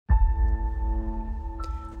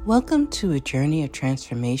Welcome to a journey of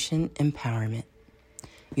transformation empowerment.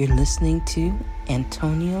 You're listening to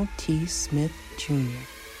Antonio T. Smith Jr.,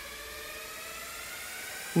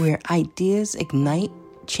 where ideas ignite,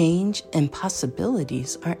 change, and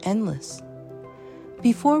possibilities are endless.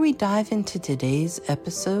 Before we dive into today's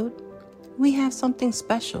episode, we have something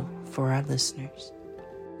special for our listeners.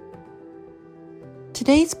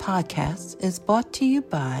 Today's podcast is brought to you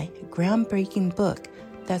by a groundbreaking book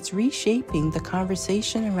that's reshaping the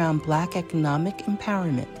conversation around Black economic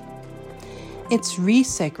empowerment. It's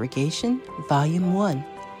Resegregation, Volume 1,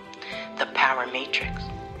 The Power Matrix,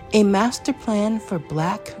 a master plan for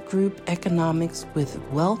Black group economics with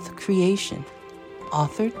wealth creation,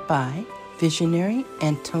 authored by visionary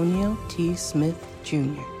Antonio T. Smith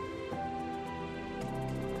Jr.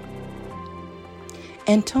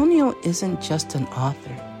 Antonio isn't just an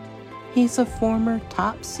author. He's a former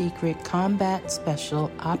top-secret combat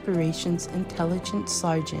special operations intelligence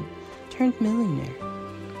sergeant turned millionaire.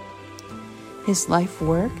 His life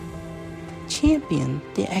work championed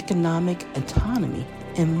the economic autonomy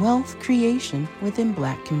and wealth creation within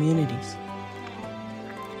Black communities.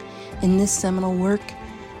 In this seminal work,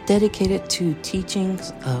 dedicated to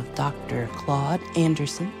teachings of Dr. Claude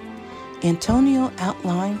Anderson, Antonio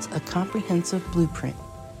outlines a comprehensive blueprint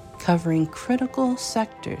covering critical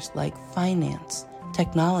sectors like finance,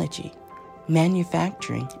 technology,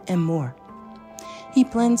 manufacturing, and more. He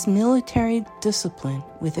blends military discipline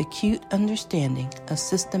with acute understanding of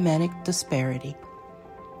systematic disparity.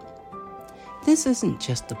 This isn't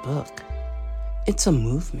just a book. It's a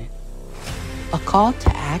movement, a call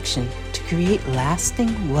to action to create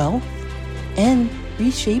lasting wealth and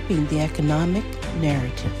reshaping the economic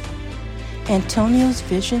narrative. Antonio's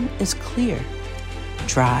vision is clear.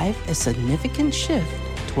 Drive a significant shift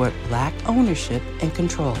toward Black ownership and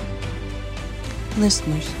control.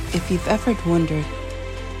 Listeners, if you've ever wondered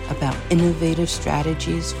about innovative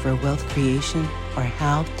strategies for wealth creation or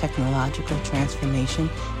how technological transformation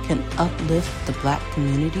can uplift the Black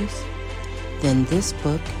communities, then this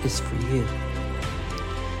book is for you.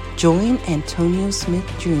 Join Antonio Smith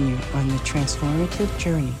Jr. on the transformative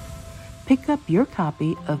journey. Pick up your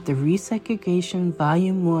copy of the Resegregation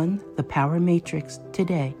Volume 1, The Power Matrix,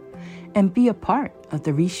 today and be a part of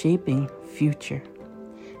the reshaping future.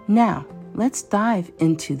 Now, let's dive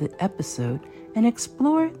into the episode and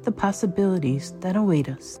explore the possibilities that await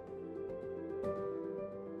us.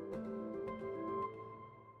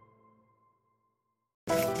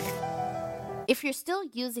 If you're still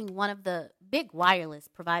using one of the big wireless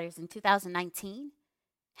providers in 2019,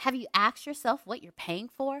 have you asked yourself what you're paying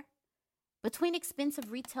for? Between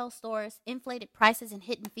expensive retail stores, inflated prices, and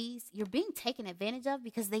hidden fees, you're being taken advantage of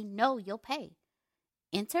because they know you'll pay.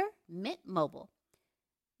 Enter Mint Mobile.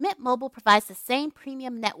 Mint Mobile provides the same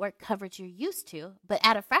premium network coverage you're used to, but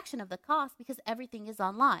at a fraction of the cost because everything is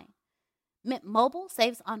online. Mint Mobile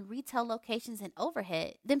saves on retail locations and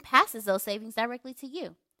overhead, then passes those savings directly to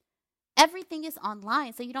you. Everything is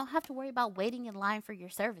online, so you don't have to worry about waiting in line for your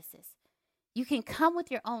services. You can come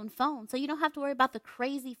with your own phone, so you don't have to worry about the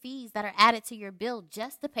crazy fees that are added to your bill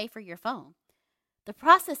just to pay for your phone. The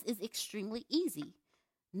process is extremely easy.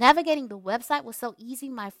 Navigating the website was so easy,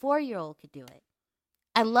 my 4-year-old could do it.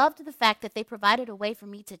 I loved the fact that they provided a way for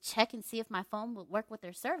me to check and see if my phone would work with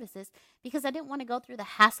their services because I didn't want to go through the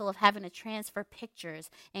hassle of having to transfer pictures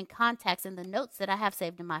and contacts and the notes that I have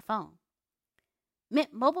saved in my phone.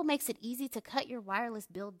 Mint Mobile makes it easy to cut your wireless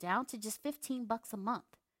bill down to just $15 a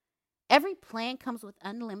month. Every plan comes with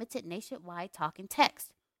unlimited nationwide talk and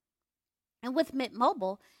text. And with Mint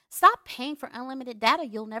Mobile, stop paying for unlimited data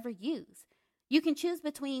you'll never use. You can choose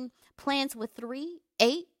between plans with 3,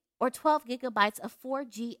 8, or 12 gigabytes of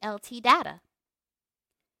 4G LTE data.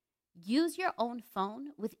 Use your own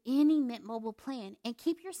phone with any Mint Mobile plan and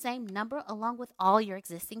keep your same number along with all your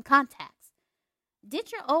existing contacts.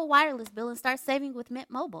 Ditch your old wireless bill and start saving with Mint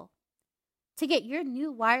Mobile. To get your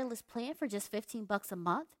new wireless plan for just $15 a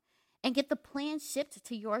month, and get the plan shipped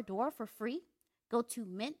to your door for free, go to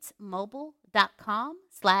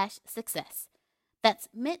mintmobile.com/success. That's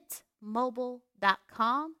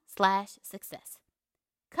mintmobile.com/success.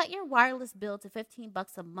 Cut your wireless bill to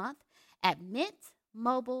 $15 a month at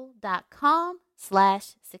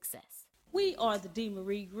mintmobile.com/success. We are the D.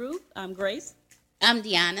 Marie Group. I'm Grace. I'm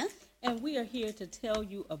Deanna. And we are here to tell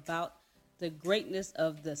you about the greatness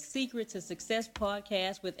of the Secret to Success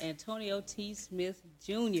podcast with Antonio T. Smith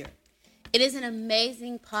Jr. It is an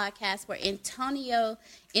amazing podcast where Antonio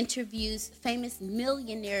interviews famous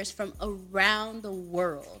millionaires from around the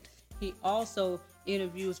world. He also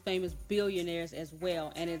interviews famous billionaires as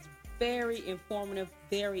well, and it's very informative,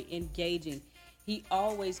 very engaging. He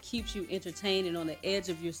always keeps you entertained and on the edge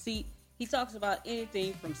of your seat. He talks about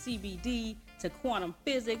anything from CBD to quantum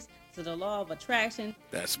physics to the law of attraction.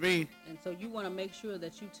 That's me. And so you want to make sure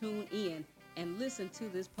that you tune in and listen to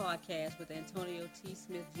this podcast with Antonio T.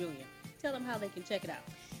 Smith Jr. Tell them how they can check it out.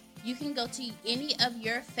 You can go to any of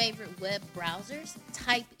your favorite web browsers,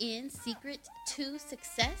 type in Secret to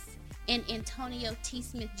Success and Antonio T.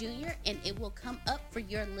 Smith Jr., and it will come up for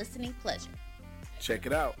your listening pleasure. Check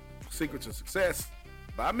it out. Secret to Success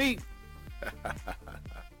by me.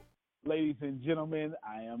 Ladies and gentlemen,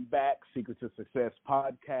 I am back. Secret to Success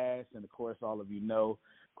podcast. And, of course, all of you know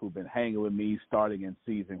who've been hanging with me starting in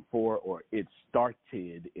season 4, or it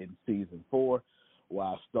started in season 4, where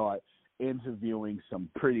I start interviewing some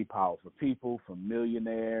pretty powerful people, from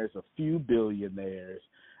millionaires, a few billionaires,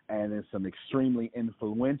 and then some extremely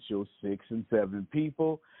influential 6 and 7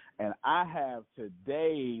 people. And I have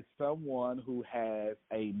today someone who has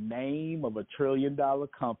a name of $1 trillion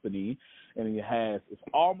company, and it's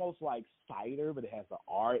almost like cider, but it has an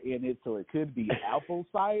R in it, so it could be apple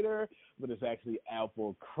cider, but it's actually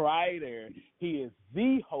apple Crider. He is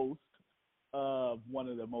the host of one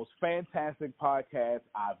of the most fantastic podcasts.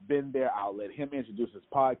 I've been there. I'll let him introduce his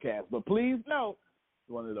podcast. But please note,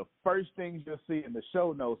 one of the first things you'll see in the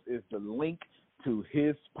show notes is the link to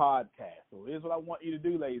his podcast. So here's what I want you to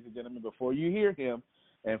do, ladies and gentlemen, before you hear him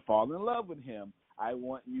and fall in love with him. I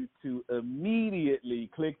want you to immediately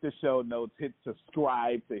click the show notes, hit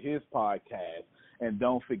subscribe to his podcast, and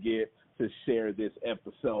don't forget to share this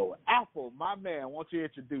episode. Apple, my man, why don't you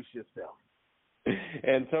introduce yourself?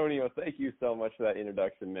 Antonio, thank you so much for that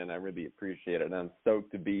introduction, man. I really appreciate it. And I'm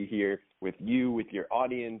stoked to be here with you, with your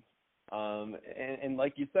audience. And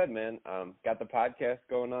like you said, man, got the podcast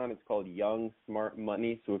going on. It's called Young Smart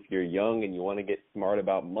Money. So if you're young and you want to get smart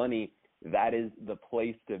about money, that is the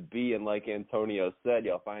place to be. And like Antonio said,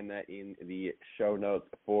 you'll find that in the show notes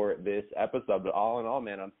for this episode. But all in all,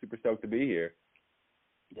 man, I'm super stoked to be here.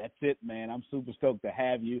 That's it, man. I'm super stoked to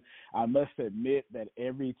have you. I must admit that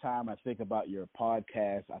every time I think about your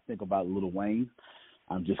podcast, I think about Lil Wayne.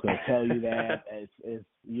 I'm just going to tell you that. It's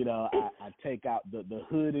you know, I take out the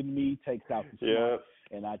hood in me, takes out the smart,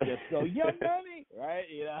 and I just go, Young Money, right?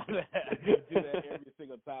 You know, I just do that every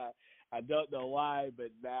single time. I don't know why, but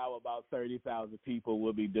now about 30,000 people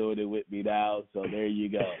will be doing it with me now. So there you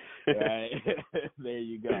go, right? There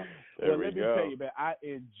you go. There but we let me go. tell you, man, I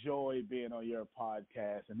enjoy being on your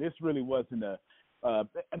podcast, and this really wasn't I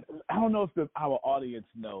don't know if our audience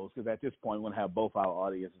knows, because at this point we're going to have both our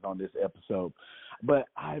audiences on this episode. But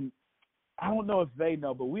I don't know if they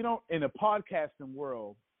know, but we don't, in the podcasting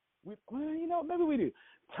world, maybe we do.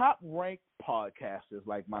 Top-ranked podcasters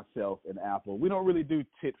like myself and Apple, we don't really do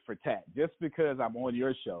tit for tat. Just because I'm on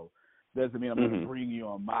your show doesn't mean I'm going to bring you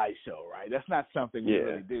on my show, right? That's not something we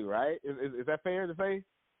really do, right? Is that fair to say?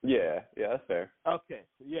 Yeah, that's fair. Okay,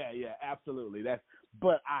 yeah, absolutely.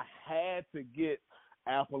 But I had to get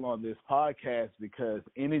Apple on this podcast because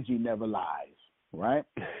energy never lies, right?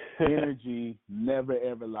 Energy never,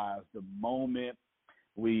 ever lies. The moment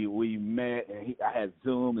we met, and I had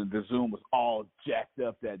Zoom, and the Zoom was all jacked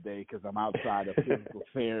up that day because I'm outside of physical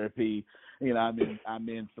therapy. You know, I'm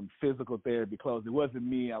in some physical therapy clothes. It wasn't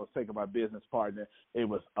me. I was taking my business partner. It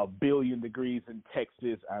was 1 billion degrees in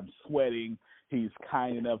Texas. I'm sweating. He's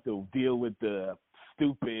kind enough to deal with the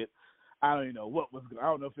stupid. I don't even know what was. I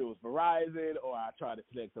don't know if it was Verizon or I tried to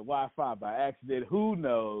connect the Wi-Fi by accident. Who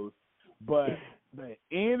knows? But the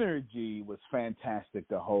energy was fantastic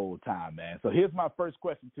the whole time, man. So here's my first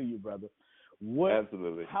question to you, brother.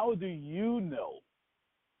 Absolutely. How do you know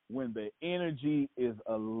when the energy is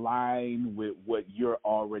aligned with what you're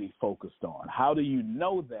already focused on? How do you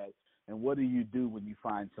know that, and what do you do when you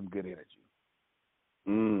find some good energy?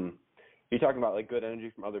 You talking about like good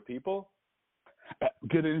energy from other people?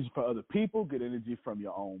 Good energy from other people, good energy from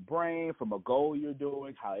your own brain, from a goal you're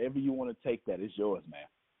doing, however you want to take that, it's yours, man.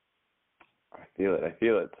 I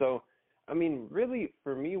feel it. So, I mean, really,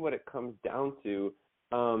 for me, what it comes down to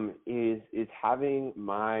is having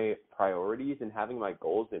my priorities and having my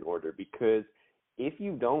goals in order. Because if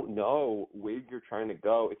you don't know where you're trying to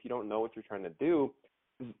go, if you don't know what you're trying to do,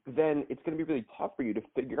 then it's going to be really tough for you to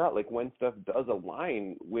figure out like when stuff does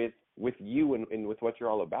align with you and with what you're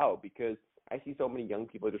all about. Because I see so many young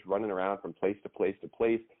people just running around from place to place to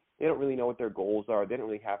place. They don't really know what their goals are. They don't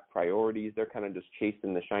really have priorities. They're kind of just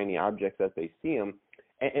chasing the shiny objects as they see them.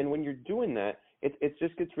 And when you're doing that, it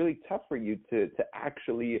just gets really tough for you to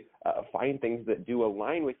actually find things that do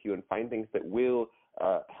align with you and find things that will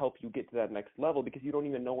help you get to that next level, because you don't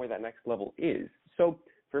even know where that next level is. So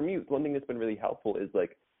for me, one thing that's been really helpful is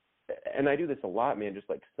like and I do this a lot, man, just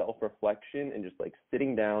like self-reflection and just like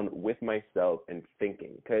sitting down with myself and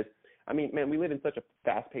thinking. Because, I mean, man, we live in such a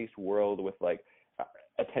fast-paced world with like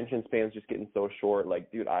attention spans just getting so short.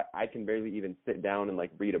 Like, dude, I can barely even sit down and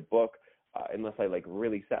like read a book unless I like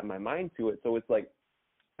really set my mind to it. So it's like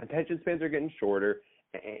attention spans are getting shorter,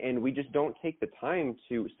 and we just don't take the time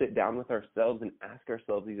to sit down with ourselves and ask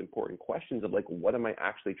ourselves these important questions of like, what am I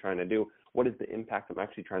actually trying to do? What is the impact I'm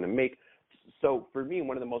actually trying to make? So for me,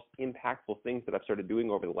 one of the most impactful things that I've started doing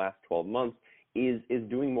over the last 12 months is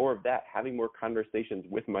doing more of that, having more conversations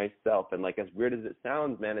with myself. And like, as weird as it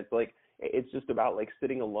sounds, man, it's like, it's just about like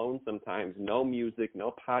sitting alone sometimes, no music,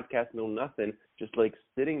 no podcast, no nothing, just like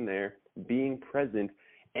sitting there, being present,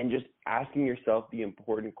 and just asking yourself the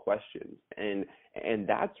important questions. And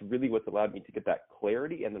that's really what's allowed me to get that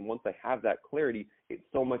clarity. And then once I have that clarity, it's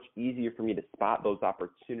so much easier for me to spot those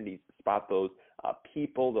opportunities, spot those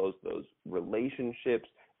people, those relationships,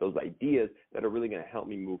 those ideas that are really going to help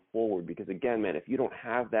me move forward. Because again, man, if you don't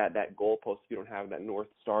have that goalpost, if you don't have that North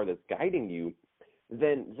Star that's guiding you,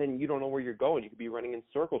 then you don't know where you're going. You could be running in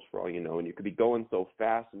circles for all you know, and you could be going so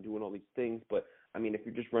fast and doing all these things. But I mean, if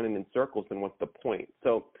you're just running in circles, then what's the point?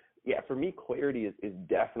 So yeah, for me, clarity is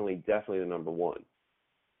definitely the number one.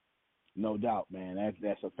 No doubt, man.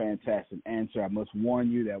 That's a fantastic answer. I must warn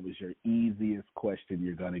you, that was your easiest question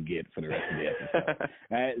you're going to get for the rest of the episode.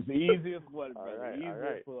 That's the easiest one, brother. All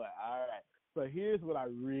right. All right. So here's what I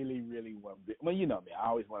really, really want to do. Well, you know me. I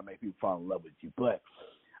always want to make people fall in love with you. But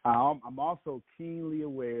I'm also keenly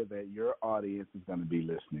aware that your audience is going to be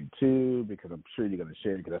listening too, because I'm sure you're going to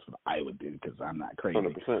share it, because that's what I would do, because I'm not crazy.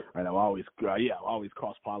 100%. Right? I'll always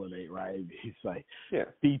cross-pollinate, right? It's like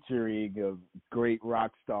featuring a great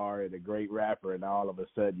rock star and a great rapper, and all of a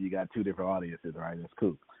sudden you got two different audiences, right? That's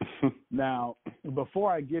cool. Now,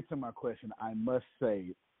 before I get to my question, I must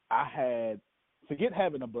say forget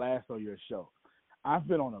having a blast on your show. I've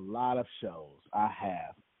been on a lot of shows. I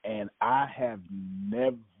have. And I have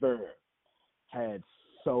never had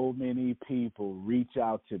so many people reach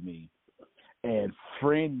out to me and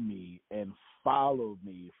friend me and follow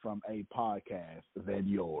me from a podcast than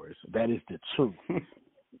yours. That is the truth.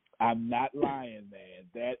 I'm not lying, man.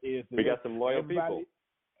 That is the We got some loyal people.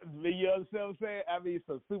 You know what I'm saying? I mean,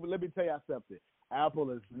 let me tell you something.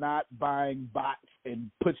 Apple is not buying bots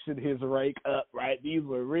and pushing his rake up, right? These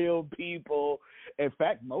were real people. In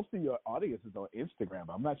fact, most of your audience is on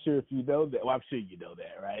Instagram. I'm not sure if you know that. Well, I'm sure you know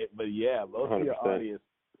that, right? But yeah, most 100%. Of your audience,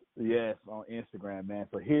 yes, on Instagram, man.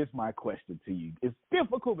 So here's my question to you. It's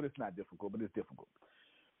difficult, but it's not difficult, but it's difficult.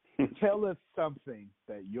 Tell us something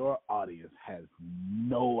that your audience has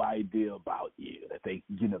no idea about you, that they,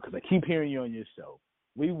 because I keep hearing you on your show.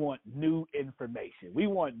 We want new information. We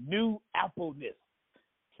want new Apple-ness.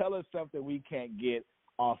 Tell us something we can't get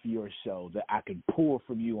off your show that I can pull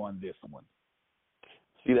from you on this one.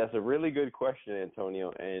 See, that's a really good question,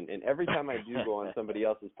 Antonio. And every time I do go on somebody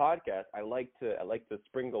else's podcast, I like to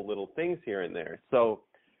sprinkle little things here and there. So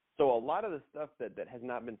a lot of the stuff that has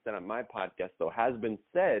not been said on my podcast, though, has been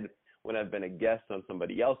said when I've been a guest on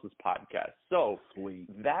somebody else's podcast. So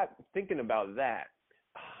thinking about that,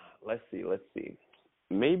 let's see.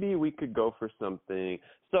 Maybe we could go for something.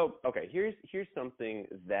 So, okay, here's something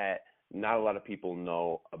that not a lot of people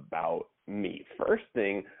know about me. First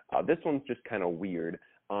thing, this one's just kind of weird,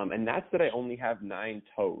 and that's that I only have 9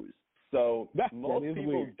 toes. So most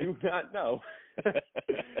people do not know that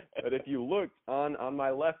if you looked on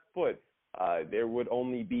my left foot, there would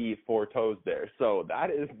only be 4 toes there. So that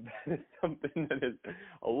is something that is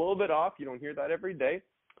a little bit off. You don't hear that every day.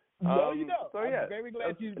 No, you know. So yeah, I'm very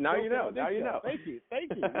glad you. Now you know. Thank you.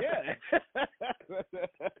 Yeah,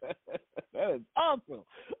 that is awesome.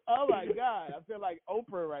 Oh my God, I feel like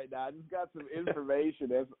Oprah right now. I just got some information.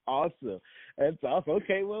 That's awesome.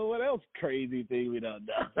 Okay, well, what else crazy thing we don't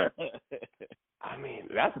know? I mean,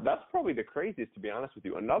 that's probably the craziest, to be honest with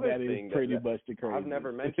you. Another thing is pretty much the craziest. I've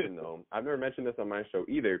never mentioned though. I've never mentioned this on my show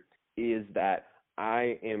either. Is that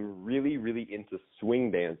I am really, really into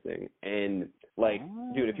swing dancing. And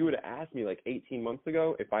dude, if you would have asked me 18 months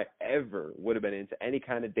ago if I ever would have been into any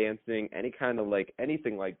kind of dancing, any kind of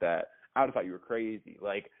anything like that, I would have thought you were crazy.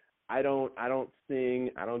 I don't sing,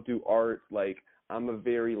 I don't do art. I'm a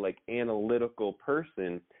very analytical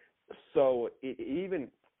person. So even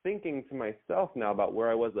thinking to myself now about where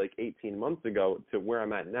I was 18 months ago to where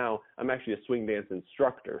I'm at now, I'm actually a swing dance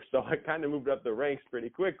instructor. So I kind of moved up the ranks pretty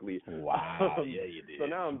quickly. Wow. Yeah, you did. So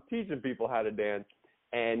now I'm teaching people how to dance.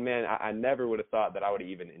 And man, I never would have thought that I would have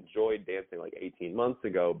even enjoyed dancing 18 months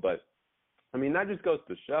ago. But I mean, that just goes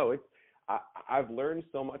to show I've learned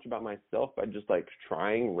so much about myself by just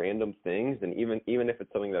trying random things. And even if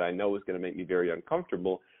it's something that I know is going to make me very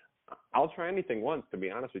uncomfortable, I'll try anything once, to be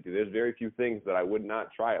honest with you. There's very few things that I would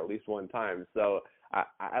not try at least one time. So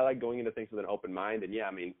I like going into things with an open mind. And, yeah,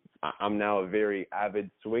 I mean, I'm now a very avid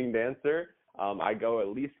swing dancer. I go at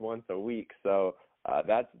least once a week. So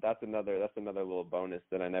that's another little bonus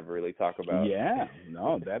that I never really talk about. Yeah,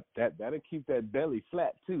 no, that'll keep that belly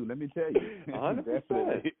flat too. Let me tell you, 100%.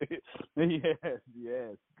 Definitely.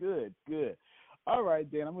 yes, good. All right,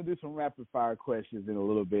 then I'm gonna do some rapid fire questions in a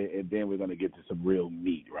little bit, and then we're gonna get to some real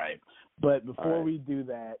meat, right? But before we do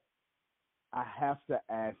that, I have to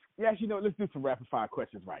ask. Yeah, actually, let's do some rapid fire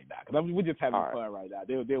questions right now because we're just having fun right now.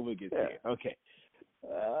 Then we'll get there. Okay.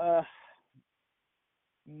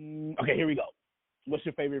 Okay, here we go. What's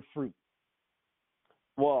your favorite fruit?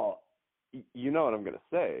 Well, you know what I'm going to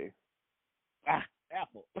say.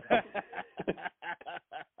 Apple.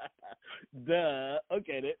 Duh.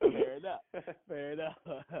 Okay, then. Fair enough.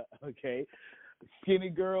 Okay. Skinny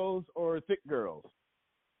girls or thick girls?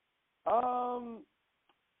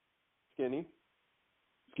 Skinny.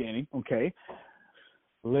 Skinny. Okay.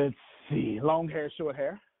 Let's see. Long hair, short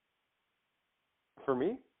hair? For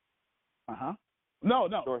me? Uh-huh. No.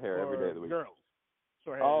 Short hair every day of the week. Girls.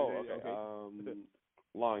 Short hair. Okay.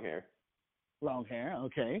 Long hair. Long hair,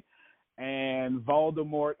 okay. And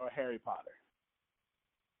Voldemort or Harry Potter?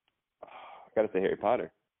 I gotta say Harry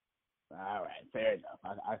Potter. All right, fair enough.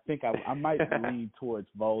 I think I might lean towards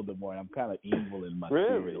Voldemort. I'm kind of evil in my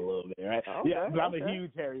spirit a little bit, right? Okay, yeah, but I'm a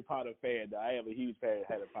huge Harry Potter fan. I am a huge Harry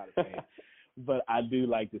Potter fan. But I do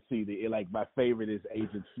like to see my favorite is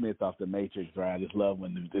Agent Smith off The Matrix, right? I just love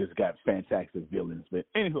when it's got fantastic villains. But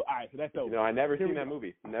anywho, all right, so that's over. I never seen that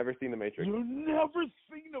movie. Never seen The Matrix. You've never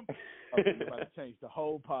seen them? Okay, you're about to change the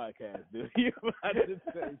whole podcast, dude. You're about to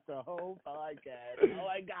change the whole podcast. Oh,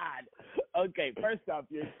 my God. Okay, first off,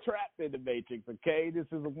 you're trapped in The Matrix, okay? This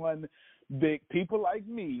is one big, people like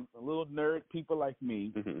me, a little nerd people like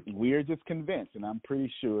me, we're just convinced, and I'm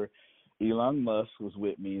pretty sure Elon Musk was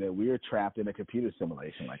with me that we are trapped in a computer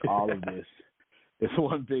simulation. Like all of this is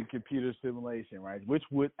one big computer simulation, right? Which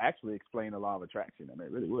would actually explain the law of attraction. I mean,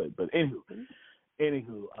 it really would. But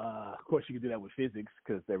anywho, of course you can do that with physics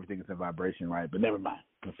because everything is in vibration, right? But never mind.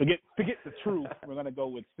 Forget the truth. We're gonna go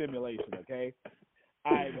with simulation, okay?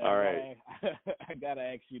 All right. I gotta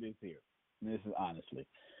ask you this here. And this is honestly,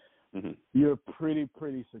 you're a pretty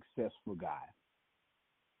successful guy.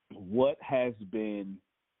 What has been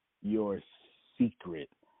your secret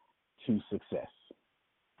to success?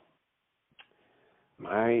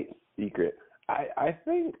 My secret, I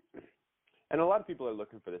think, and a lot of people are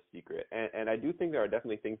looking for the secret, and I do think there are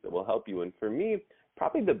definitely things that will help you. And for me,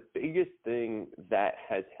 probably the biggest thing that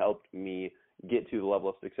has helped me get to the level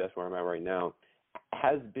of success where I'm at right now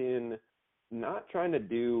has been not trying to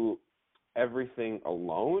do everything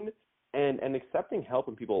alone and accepting help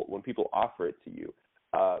when people offer it to you.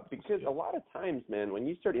 Because a lot of times, man, when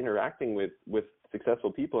you start interacting with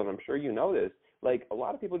successful people, and I'm sure you know this, like a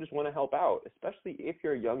lot of people just want to help out, especially if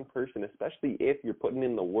you're a young person, especially if you're putting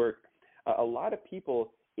in the work. A lot of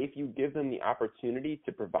people, if you give them the opportunity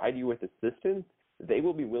to provide you with assistance, they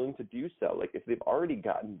will be willing to do so. Like if they've already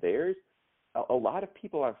gotten theirs, a lot of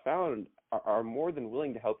people I've found are more than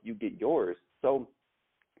willing to help you get yours. So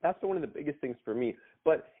that's one of the biggest things for me.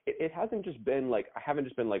 But it hasn't just been like, I haven't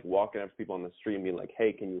just been like walking up to people on the street and being like,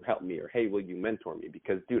 hey, can you help me? Or, hey, will you mentor me?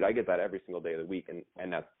 Because, dude, I get that every single day of the week.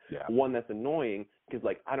 And that's one, that's annoying because,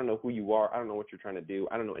 like, I don't know who you are. I don't know what you're trying to do.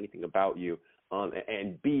 I don't know anything about you.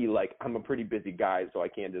 And B, like, I'm a pretty busy guy, so I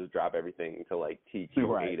can't just drop everything to, like, teach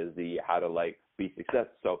you A to Z how to, like, be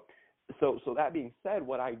successful. So that being said,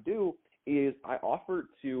 what I do is I offer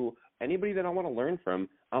to anybody that I want to learn from,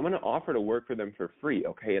 I'm going to offer to work for them for free,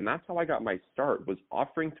 okay? And that's how I got my start, was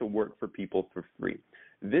offering to work for people for free.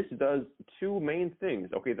 This does two main things,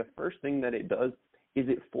 okay? The first thing that it does is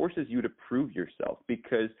it forces you to prove yourself,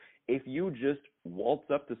 because if you just waltz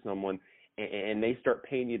up to someone and they start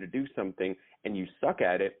paying you to do something and you suck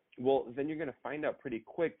at it, well, then you're going to find out pretty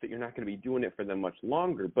quick that you're not going to be doing it for them much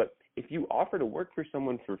longer. But if you offer to work for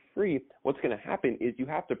someone for free, what's going to happen is you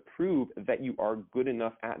have to prove that you are good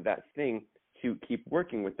enough at that thing to keep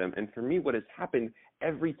working with them. And for me, what has happened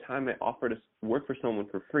every time I offer to work for someone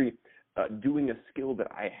for free, doing a skill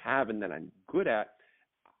that I have and that I'm good at,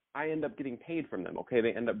 I end up getting paid from them, okay?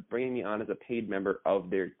 They end up bringing me on as a paid member of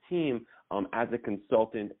their team, as a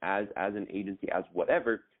consultant, as an agency, as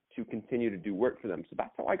whatever, to continue to do work for them. So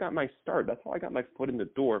that's how I got my start. That's how I got my foot in the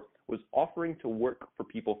door, was offering to work for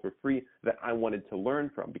people for free that I wanted to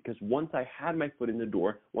learn from. Because once I had my foot in the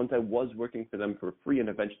door, once I was working for them for free and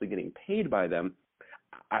eventually getting paid by them,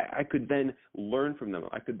 I could then learn from them.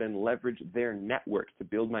 I could then leverage their networks to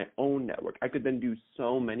build my own network. I could then do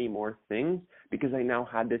so many more things because I now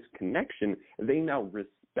had this connection. They now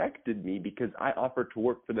respected me because I offered to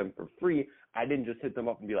work for them for free. I didn't just hit them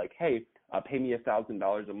up and be like, hey, pay me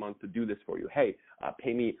 $1,000 a month to do this for you. Hey,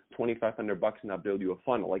 pay me $2,500 and I'll build you a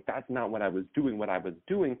funnel. Like, that's not what I was doing. What I was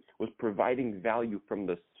doing was providing value from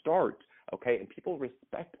the start, okay? And people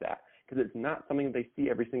respect that because it's not something they see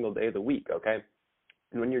every single day of the week, okay?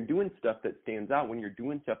 And when you're doing stuff that stands out, when you're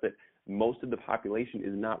doing stuff that most of the population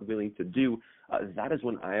is not willing to do, that is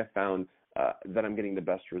when I have found that I'm getting the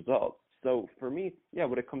best results. So for me, yeah,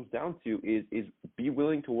 what it comes down to is be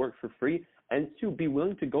willing to work for free and to be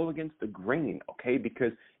willing to go against the grain, okay?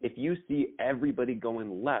 Because if you see everybody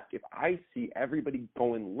going left, if I see everybody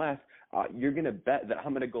going left, you're going to bet that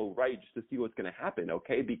I'm going to go right just to see what's going to happen,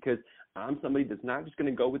 okay? Because I'm somebody that's not just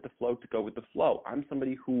going to go with the flow to go with the flow. I'm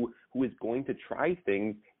somebody who is going to try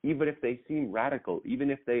things even if they seem radical, even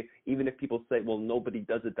if people say, well, nobody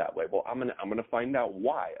does it that way. Well, I'm gonna find out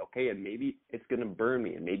why, okay? And maybe it's gonna burn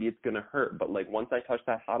me, and maybe it's gonna hurt. But like once I touch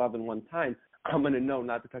that hot oven one time, I'm gonna know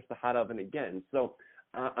not to touch the hot oven again. So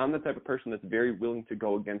I'm the type of person that's very willing to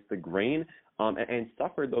go against the grain and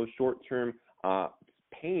suffer those short-term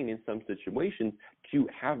pain in some situations to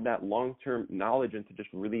have that long-term knowledge and to just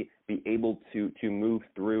really be able to move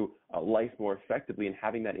through life more effectively and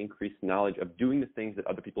having that increased knowledge of doing the things that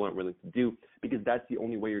other people aren't willing to do, because that's the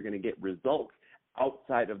only way you're going to get results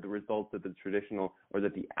outside of the results that the traditional or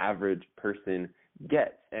that the average person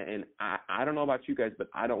gets. And I don't know about you guys, but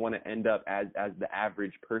I don't want to end up as the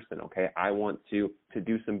average person, okay? I want to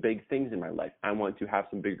do some big things in my life. I want to have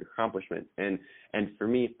some big accomplishments. And for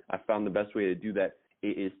me, I found the best way to do that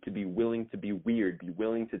is to be willing to be weird, be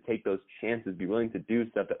willing to take those chances, be willing to do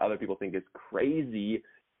stuff that other people think is crazy,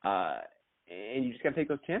 and you just got to take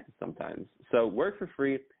those chances sometimes. So work for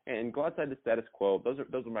free and go outside the status quo. Those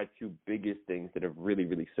are my two biggest things that have really,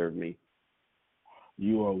 really served me.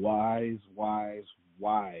 You are wise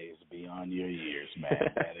beyond your years, man.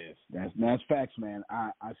 That's facts, man.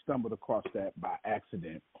 I stumbled across that by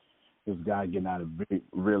accident. This guy getting out of a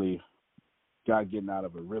really,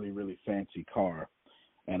 really fancy car.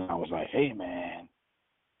 And I was like, hey, man,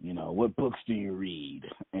 what books do you read?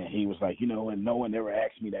 And he was like, and no one ever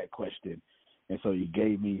asked me that question. And so he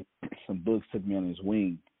gave me some books, took me on his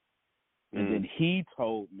wing. And then he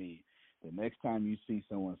told me, the next time you see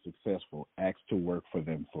someone successful, ask to work for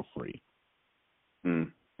them for free.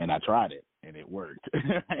 And I tried it, and it worked.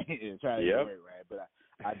 It worked, right? But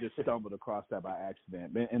I just stumbled across that by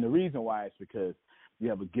accident. And the reason why is because you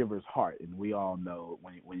have a giver's heart, and we all know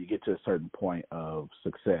when you get to a certain point of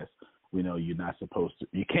success, we know you're not supposed to,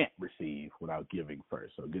 you can't receive without giving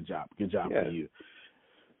first. So good job for you.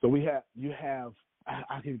 So you have,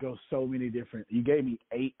 I can go so many different, you gave me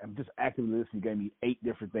 8, I'm just actively listening, you gave me 8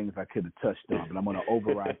 different things I could have touched on, but I'm going to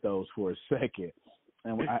override those for a second.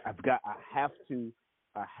 And I have to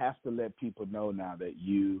let people know now that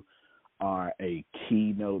you are a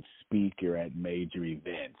keynote speaker at major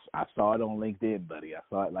events. I saw it on LinkedIn, buddy. I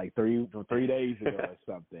saw it like 3 days ago or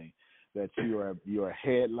something, that you are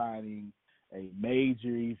headlining a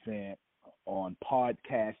major event on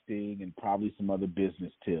podcasting and probably some other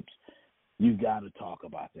business tips. You got to talk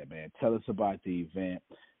about that, man. Tell us about the event.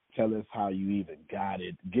 Tell us how you even got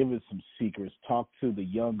it. Give us some secrets. Talk to the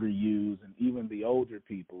younger yous and even the older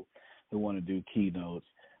people who want to do keynotes.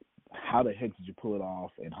 How the heck did you pull it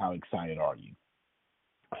off, and how excited are you?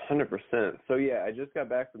 100%. So, yeah, I just got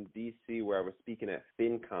back from D.C. where I was speaking at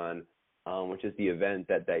FinCon, which is the event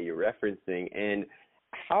that you're referencing. And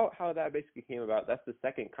how that basically came about, that's the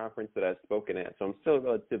second conference that I've spoken at. So I'm still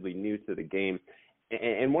relatively new to the game.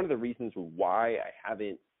 And one of the reasons why I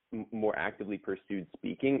haven't more actively pursued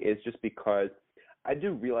speaking is just because I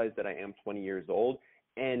do realize that I am 20 years old.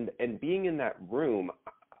 And being in that room,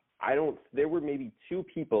 there were maybe 2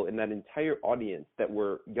 people in that entire audience that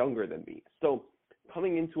were younger than me. So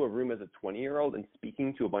coming into a room as a 20-year-old and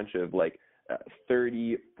speaking to a bunch of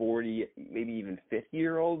 30, 40, maybe even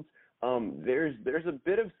 50-year-olds, there's a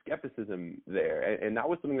bit of skepticism there. And that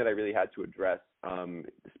was something that I really had to address,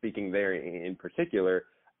 speaking there in particular.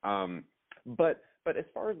 But as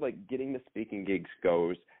far as getting the speaking gigs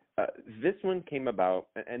goes, this one came about,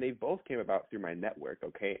 and they both came about through my network,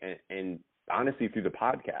 okay? And honestly, through the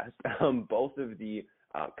podcast. Both of the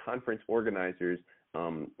conference organizers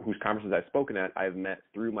whose conferences I've spoken at, I've met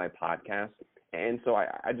through my podcast. And so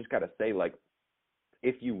I just got to say,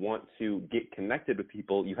 if you want to get connected with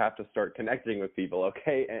people, you have to start connecting with people,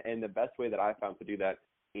 okay? And the best way that I found to do that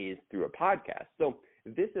is through a podcast. So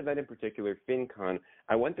this event in particular, FinCon,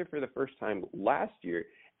 I went there for the first time last year,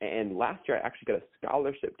 And last year, I actually got a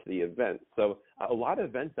scholarship to the event. So a lot of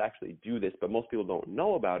events actually do this, but most people don't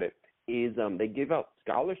know about it, is they give out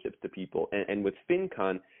scholarships to people. And with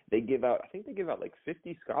FinCon, I think they give out like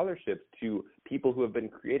 50 scholarships to people who have been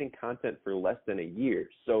creating content for less than a year.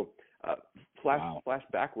 So flash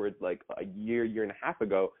backwards, like a year and a half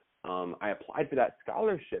ago, I applied for that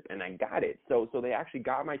scholarship and I got it. So they actually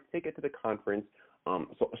got my ticket to the conference.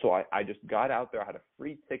 So I just got out there. I had a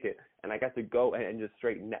free ticket, and I got to go and just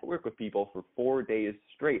straight network with people for 4 days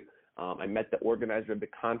straight. I met the organizer of the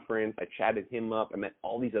conference. I chatted him up. I met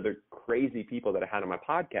all these other crazy people that I had on my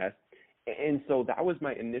podcast. And so that was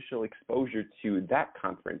my initial exposure to that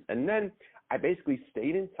conference. And then I basically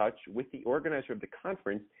stayed in touch with the organizer of the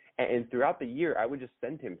conference. And throughout the year, I would just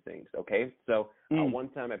send him things, okay? So one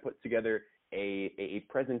time I put together a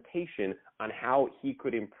presentation on how he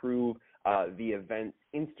could improve the event's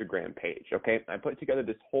Instagram page, okay? I put together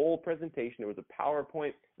this whole presentation. It was a PowerPoint.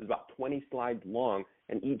 It was about 20 slides long,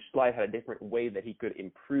 and each slide had a different way that he could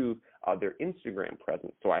improve their Instagram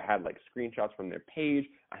presence. So I had like screenshots from their page.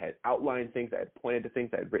 I had outlined things. I had pointed to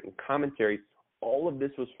things. I had written commentary. All of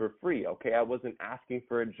this was for free, okay? I wasn't asking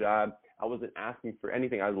for a job. I wasn't asking for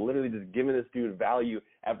anything. I was literally just giving this dude value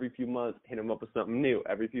every few months, hit him up with something new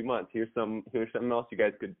every few months. Here's something else you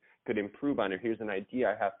guys could improve on, or here's an idea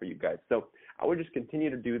I have for you guys. So I would just continue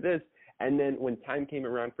to do this. And then when time came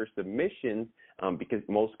around for submissions, because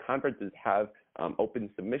most conferences have open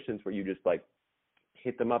submissions where you just like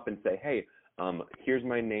hit them up and say, hey, here's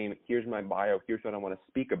my name, here's my bio, here's what I want to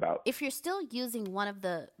speak about. If you're still using one of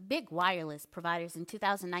the big wireless providers in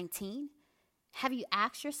 2019, have you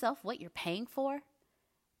asked yourself what you're paying for?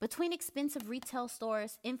 Between expensive retail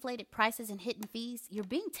stores, inflated prices, and hidden fees, you're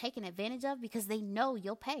being taken advantage of because they know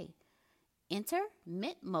you'll pay. Enter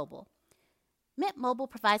Mint Mobile. Mint Mobile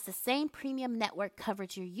provides the same premium network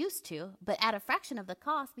coverage you're used to, but at a fraction of the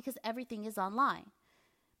cost because everything is online.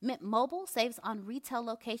 Mint Mobile saves on retail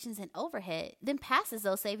locations and overhead, then passes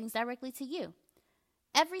those savings directly to you.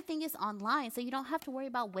 Everything is online, so you don't have to worry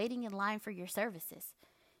about waiting in line for your services.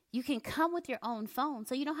 You can come with your own phone,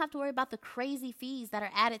 so you don't have to worry about the crazy fees that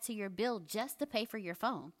are added to your bill just to pay for your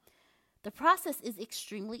phone. The process is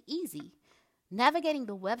extremely easy. Navigating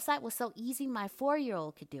the website was so easy, my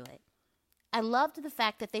 4-year-old could do it. I loved the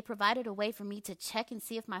fact that they provided a way for me to check and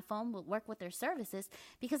see if my phone would work with their services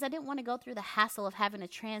because I didn't want to go through the hassle of having to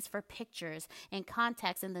transfer pictures and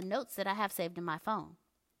contacts and the notes that I have saved in my phone.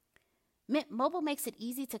 Mint Mobile makes it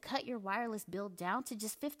easy to cut your wireless bill down to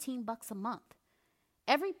just $15 a month.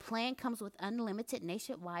 Every plan comes with unlimited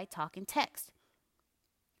nationwide talk and text.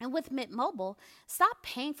 And with Mint Mobile, stop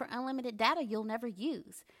paying for unlimited data you'll never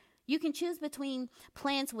use. You can choose between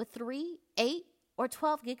plans with 3, 8, or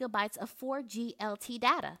 12 gigabytes of 4G LTE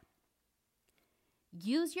data.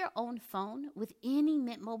 Use your own phone with any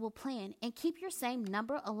Mint Mobile plan and keep your same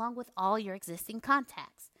number along with all your existing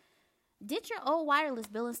contacts. Ditch your old wireless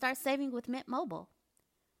bill and start saving with Mint Mobile.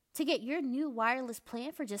 To get your new wireless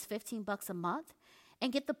plan for just $15 a month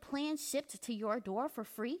and get the plan shipped to your door for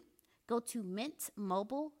free, go to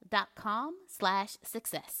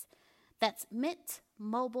mintmobile.com/success. That's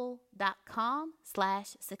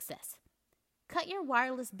mintmobile.com/success. Cut your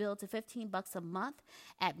wireless bill to $15 a month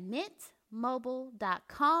at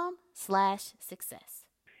mintmobile.com/success.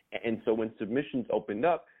 And so when submissions opened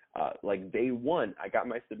up, like day one, I got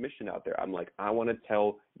my submission out there. I'm like, I want to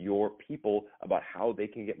tell your people about how they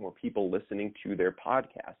can get more people listening to their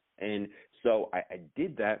podcast. And so I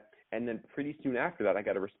did that. And then pretty soon after that, I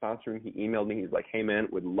got a response from him. He emailed me. He's like, hey, man,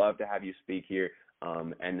 would love to have you speak here.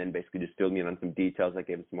 And then basically just filled me in on some details. I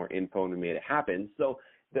gave him some more info and we made it happen. So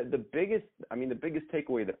the biggest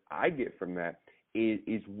takeaway that I get from that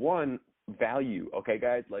is one, value. Okay,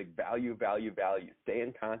 guys, like value. Stay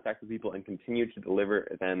in contact with people and continue to deliver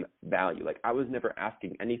them value. Like I was never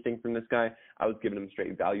asking anything from this guy. I was giving him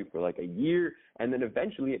straight value for like a year, and then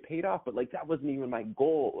eventually it paid off. But like that wasn't even my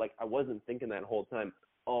goal. Like I wasn't thinking that whole time,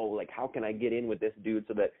 oh, like how can I get in with this dude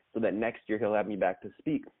so that next year he'll have me back to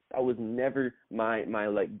speak. That was never my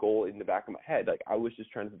like goal in the back of my head. Like I was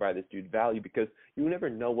just trying to provide this dude value because you never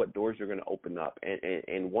know what doors you're going to open up.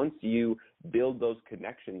 And once you build those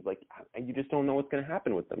connections, like you just don't know what's going to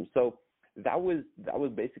happen with them. So that was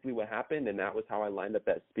basically what happened, and that was how I lined up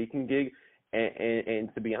that speaking gig.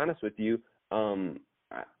 And to be honest with you,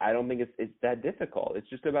 I don't think it's that difficult. It's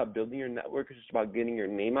just about building your network. It's just about getting your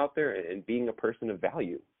name out there and being a person of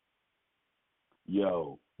value.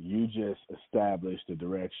 Yo, you just established the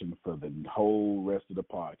direction for the whole rest of the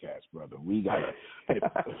podcast, brother. We got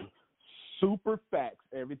super facts,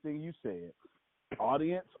 everything you said.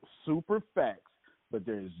 Audience, super facts. but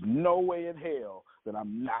there's no way in hell that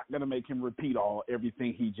I'm not going to make him repeat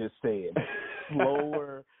everything he just said,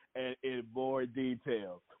 slower and in more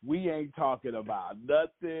detail. We ain't talking about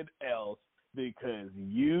nothing else because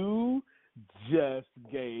you just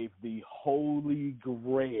gave the holy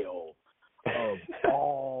grail of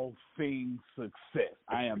all things success.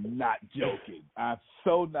 I am not joking. I'm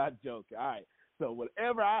so not joking. All right. So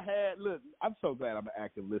whatever I had, look, I'm so glad I'm an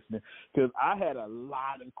active listener because I had a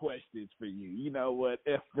lot of questions for you. You know what?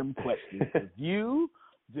 F them questions. 'Cause you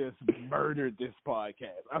just murdered this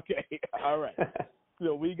podcast. Okay. All right.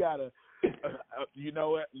 So we got to, you know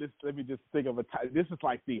what? Let me just think of a time. This is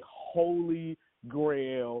like the holy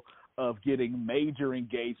grail of getting major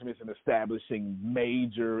engagements and establishing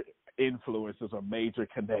major influences or major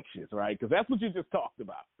connections, right? Because that's what you just talked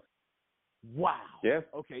about. Wow. Yeah.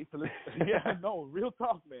 Okay, so let's, real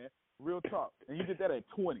talk, man. Real talk. And you did that at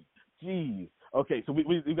 20. Jeez. Okay, so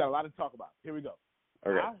we've got a lot to talk about. Here we go.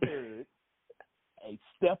 Okay. I heard a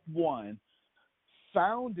step one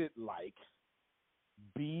sounded like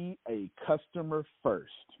be a customer first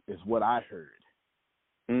is what I heard.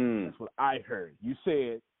 That's what I heard. You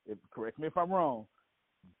said, correct me if I'm wrong,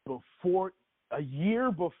 a year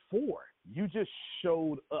before, you just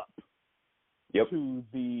showed up to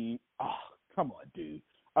the, come on, dude.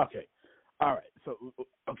 Okay. All right. So,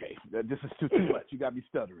 okay, this is too much. You got me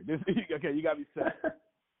stuttering. You got me stuttering.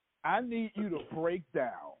 I need you to break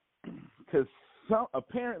down, because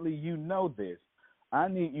apparently you know this. I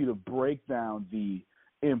need you to break down the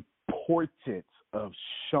importance of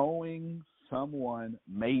showing someone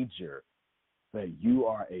major that you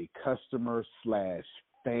are a customer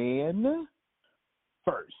 / fan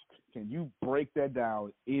first. Can you break that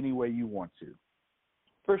down any way you want to?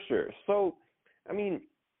 For sure. So, I mean,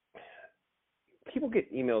 people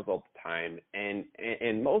get emails all the time,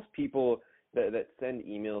 and most people that send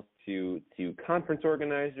emails to conference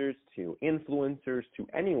organizers, to influencers, to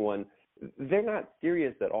anyone, they're not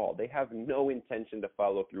serious at all. They have no intention to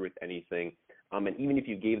follow through with anything. And even if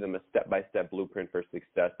you gave them a step-by-step blueprint for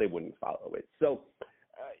success, they wouldn't follow it. So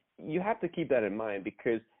you have to keep that in mind,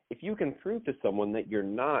 because if you can prove to someone that you're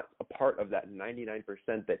not a part of that 99%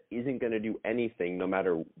 that isn't going to do anything, no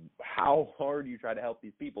matter how hard you try to help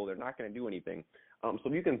these people, they're not going to do anything. So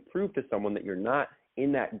if you can prove to someone that you're not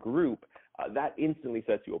in that group, that instantly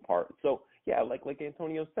sets you apart. So yeah, like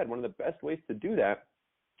Antonio said, one of the best ways to do that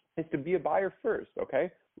is to be a buyer first.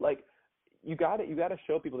 Okay, like you got to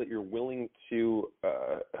show people that you're willing to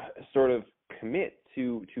sort of commit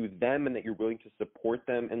to them, and that you're willing to support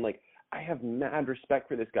them. And like, I have mad respect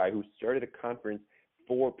for this guy who started a conference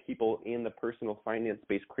for people in the personal finance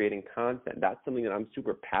space creating content. That's something that I'm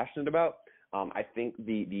super passionate about. I think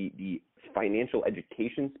the financial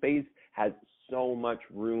education space has so much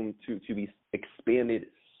room to be expanded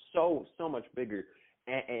so much bigger.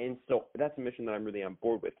 And so that's a mission that I'm really on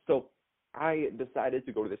board with. So I decided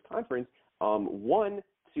to go to this conference, one,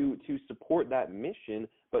 to support that mission,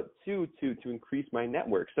 but two, to increase my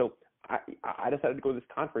network. So I decided to go to this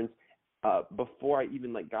conference before I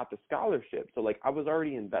even got the scholarship. So I was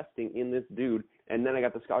already investing in this dude, and then I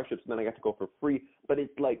got the scholarships, and then I got to go for free. But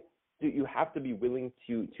it's dude, you have to be willing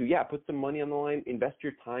to put some money on the line, invest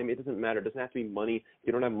your time. It doesn't matter. It doesn't have to be money. If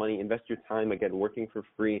you don't have money, invest your time, again, working for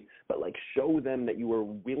free. But show them that you are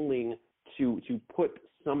willing to put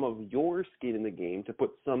some of your skin in the game, to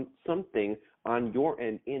put something on your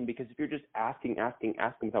end in, because if you're just asking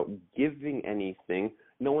without giving anything,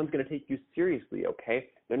 no one's going to take you seriously, okay?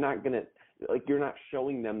 They're not going to, you're not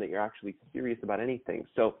showing them that you're actually serious about anything.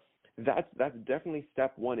 So that's definitely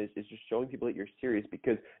step one, is just showing people that you're serious,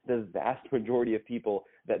 because the vast majority of people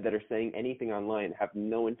that are saying anything online have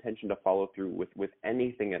no intention to follow through with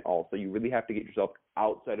anything at all. So you really have to get yourself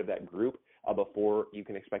outside of that group before you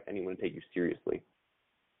can expect anyone to take you seriously.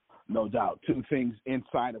 No doubt. Two things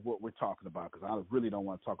inside of what we're talking about, because I really don't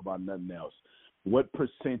want to talk about nothing else. What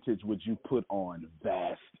percentage would you put on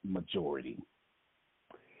vast majority?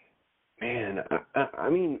 Man, I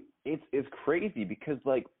mean, it's crazy, because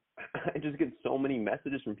I just get so many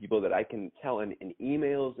messages from people that I can tell in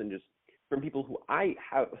emails, and just from people who I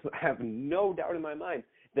have no doubt in my mind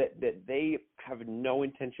that they have no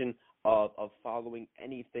intention of following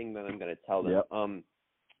anything that I'm going to tell them. Yep.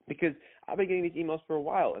 Because I've been getting these emails for a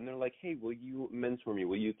while, and they're like, hey, will you mentor me?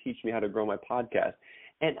 Will you teach me how to grow my podcast?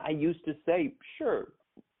 And I used to say, sure,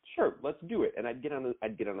 let's do it. And I'd get on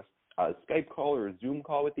a Skype call or a Zoom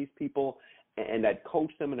call with these people, and I'd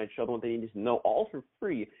coach them, and I'd show them what they needed to know, all for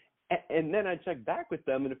free. And then I'd check back with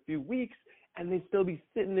them in a few weeks, and they'd still be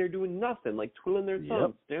sitting there doing nothing, twiddling their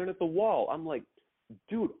thumbs, staring at the wall. I'm like,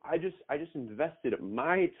 dude, I just invested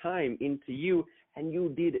my time into you and you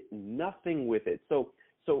did nothing with it. So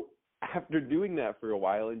after doing that for a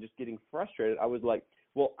while and just getting frustrated, I was like,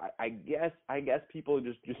 well, I guess people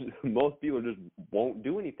just most people just won't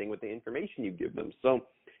do anything with the information you give them. So,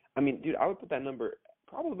 I mean, dude, I would put that number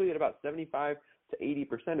probably at about 75 to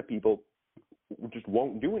 80% of people just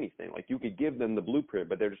won't do anything. Like, you could give them the blueprint,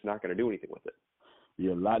 but they're just not going to do anything with it.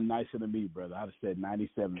 You're a lot nicer than me, brother. I'd have said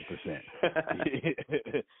 97%.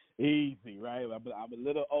 Easy, right? I'm a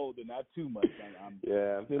little older, not too much.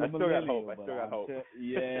 Yeah, still I still got hope.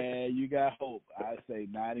 Yeah, you got hope. I say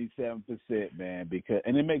 97%, man,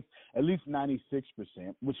 and it makes at least 96%,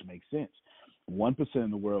 which makes sense. 1%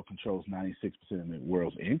 of the world controls 96% of the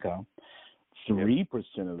world's income. 3%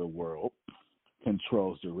 of the world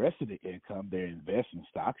controls the rest of the income. They invest in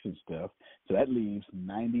stocks and stuff. So that leaves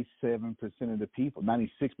 96% of the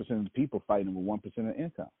people fighting over 1% of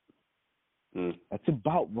income. That's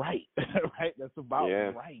about right, right? That's about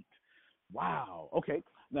right. Wow. Okay.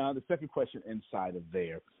 Now, the second question inside of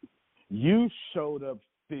there, you showed up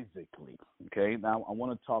physically, okay? Now, I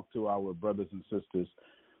want to talk to our brothers and sisters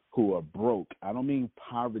who are broke. I don't mean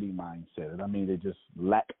poverty mindset. I mean they just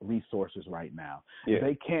lack resources right now. Yeah.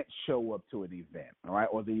 They can't show up to an event, all right?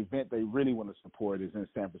 Or the event they really want to support is in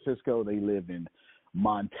San Francisco. They live in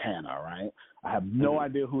Montana, right? I have no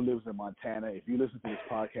idea who lives in Montana. If you listen to this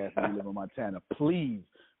podcast and you live in Montana, please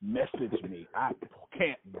message me. I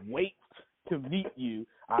can't wait to meet you.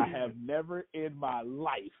 I have never in my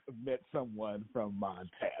life met someone from Montana,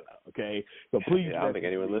 okay? So please I don't think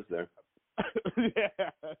anyone lives there. Yeah,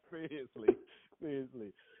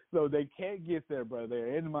 seriously. So they can't get there, brother.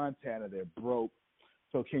 They're in Montana. They're broke.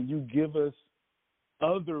 So can you give us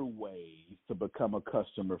other ways to become a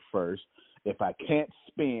customer first? If I can't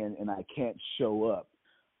spend and I can't show up,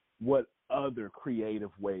 what other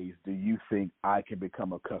creative ways do you think I can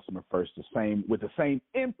become a customer first with the same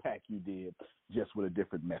impact you did, just with a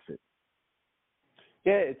different method?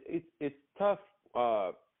 Yeah, it's tough.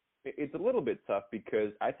 It's a little bit tough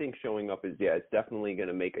because I think showing up is, it's definitely going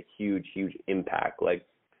to make a huge impact. Like,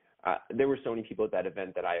 there were so many people at that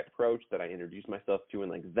event that I approached, that I introduced myself to,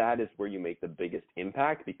 and like that is where you make the biggest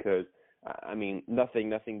impact because, I mean,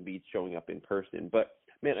 nothing beats showing up in person. But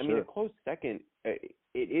man, I mean, a close second, it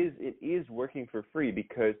is working for free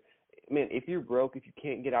because, man, if you're broke, if you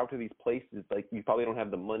can't get out to these places, like you probably don't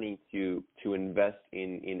have the money to invest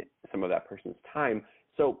in some of that person's time.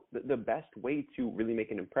 So the best way to really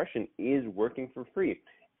make an impression is working for free.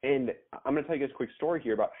 And I'm going to tell you guys a quick story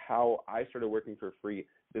here about how I started working for free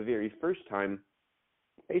the very first time.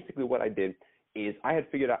 Basically what I did is I had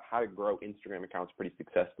figured out how to grow Instagram accounts pretty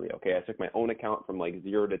successfully. Okay, I took my own account from like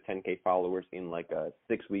 0 to 10K followers in like a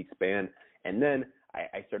 6-week span. And then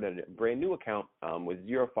I started a brand new account with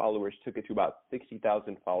 0 followers, took it to about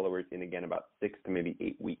 60,000 followers in, again, about 6 to maybe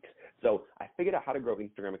 8 weeks. So I figured out how to grow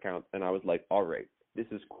Instagram accounts, and I was like, all right, this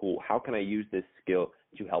is cool. How can I use this skill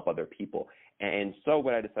to help other people? And so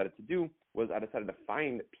what I decided to do was I decided to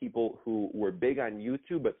find people who were big on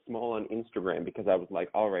YouTube but small on Instagram, because I was like,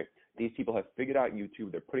 all right, these people have figured out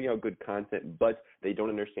YouTube. They're putting out good content, but they don't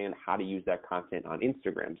understand how to use that content on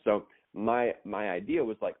Instagram. So my idea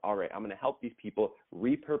was like, all right, I'm going to help these people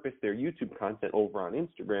repurpose their YouTube content over on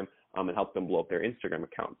Instagram and help them blow up their Instagram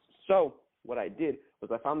accounts. So what I did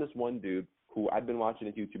was I found this one dude who I'd been watching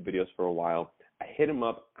his YouTube videos for a while. I hit him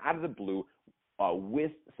up out of the blue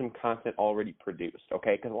with some content already produced,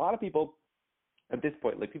 okay? Because a lot of people at this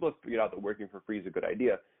point, like, people have figured out that working for free is a good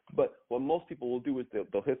idea. But what most people will do is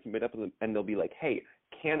they'll hit somebody up and they'll be like, hey,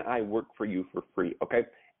 can I work for you for free, okay?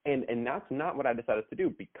 And that's not what I decided to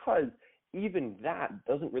do, because even that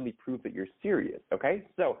doesn't really prove that you're serious, okay?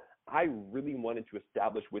 So I really wanted to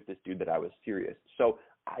establish with this dude that I was serious. So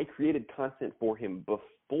I created content for him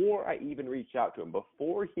before I even reached out to him.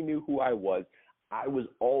 Before he knew who I was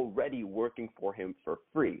already working for him for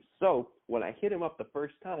free. So when I hit him up the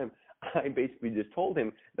first time, I basically just told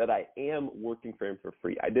him that I am working for him for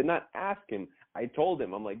free. I did not ask him. I told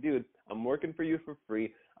him, I'm like, dude, I'm working for you for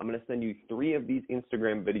free. I'm going to send you 3 of these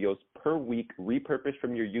Instagram videos per week, repurposed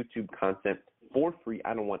from your YouTube content for free.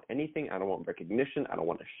 I don't want anything. I don't want recognition. I don't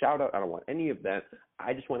want a shout out. I don't want any of that.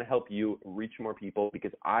 I just want to help you reach more people,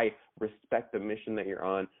 because I respect the mission that you're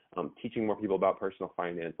on, teaching more people about personal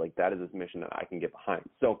finance. Like, that is this mission that I can get behind.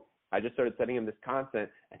 So I just started sending him this content,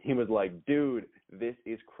 and he was like, dude, this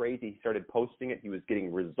is crazy. He started posting it. He was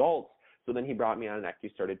getting results. So then he brought me on and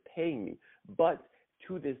actually started paying me. But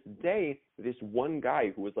to this day, this one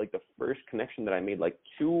guy who was like the first connection that I made like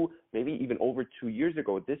 2, maybe even over 2 years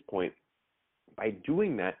ago at this point, by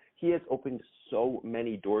doing that, he has opened so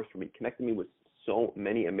many doors for me, connected me with so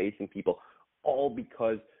many amazing people all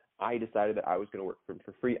because I decided that I was going to work for him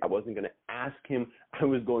for free. I wasn't going to ask him. I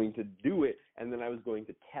was going to do it, and then I was going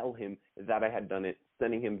to tell him that I had done it,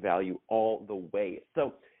 sending him value all the way.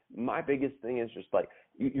 So my biggest thing is just like,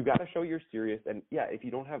 you got to show you're serious. And yeah, if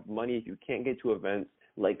you don't have money, if you can't get to events,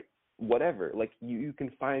 like whatever, like you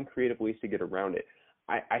can find creative ways to get around it.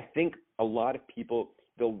 I think a lot of people,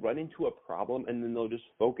 they'll run into a problem and then they'll just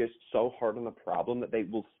focus so hard on the problem that they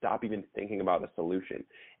will stop even thinking about a solution.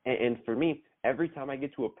 And for me, every time I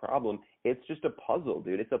get to a problem, it's just a puzzle,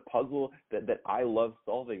 dude. It's a puzzle that I love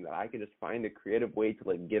solving, that I can just find a creative way to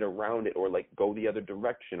like get around it or like go the other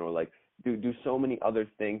direction or like do so many other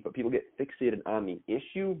things. But people get fixated on the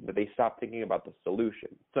issue, but they stop thinking about the solution.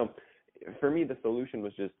 So for me, the solution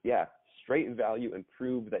was just, straight value and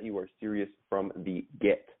prove that you are serious from the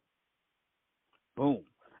get. Boom.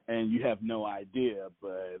 And you have no idea,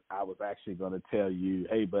 but I was actually going to tell you,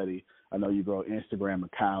 hey, buddy, I know you grow Instagram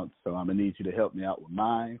accounts, so I'm going to need you to help me out with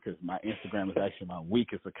mine because my Instagram is actually my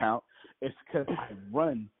weakest account. It's because I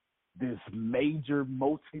run this major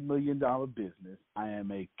multi-million-dollar business. I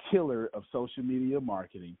am a killer of social media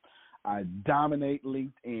marketing. I dominate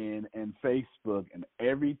LinkedIn and Facebook, and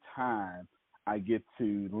every time I get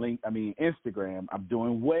to Instagram, I'm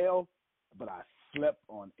doing well, but I slept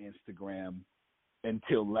on Instagram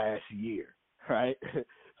until last year, right?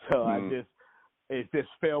 So it just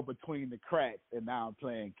fell between the cracks, and now I'm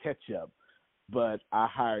playing catch up. But I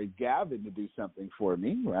hired Gavin to do something for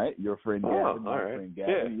me, right? Your friend Gavin, my friend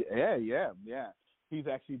Gavin. Yeah. He's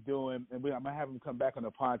actually doing, and I'm gonna have him come back on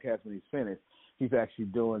the podcast when he's finished. He's actually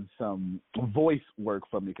doing some voice work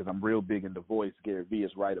for me because I'm real big into voice. Gary Vee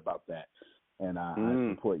is right about that. And I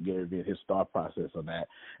support Gary Vee and his thought process on that.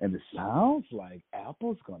 And it sounds like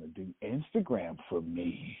Apple's going to do Instagram for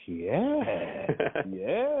me. Yeah.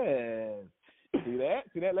 Yes. See that?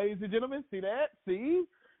 See that, ladies and gentlemen? See that? See?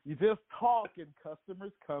 You just talk and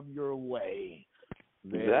customers come your way.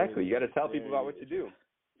 Exactly. You got to tell people about what you do.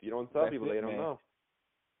 If you don't tell people, they don't know.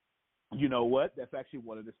 You know what? That's actually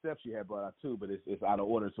one of the steps you had brought out too, but it's out of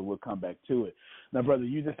order, so we'll come back to it. Now, brother,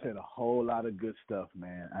 you just said a whole lot of good stuff,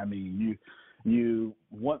 man. I mean, you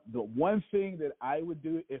want the one thing that I would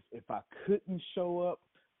do if I couldn't show up,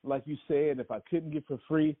 like you said, if I couldn't get for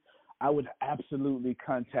free, I would absolutely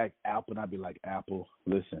contact Apple, and I'd be like, Apple,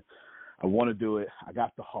 listen, I want to do it. I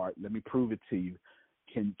got the heart. Let me prove it to you.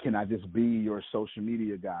 Can I just be your social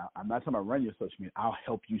media guy? I'm not talking about run your social media. I'll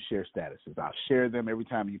help you share statuses. I'll share them every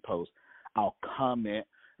time you post. I'll comment,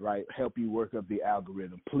 right, help you work up the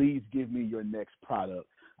algorithm. Please give me your next product.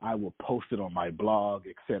 I will post it on my blog,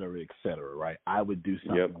 et cetera, right? I would do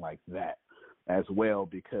something like that as well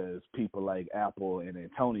because people like Apple and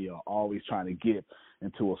Antonio are always trying to get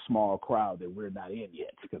into a small crowd that we're not in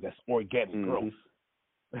yet because that's organic growth.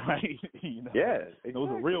 Right? Yeah, exactly. Those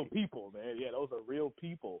are real people, man. Yeah, those are real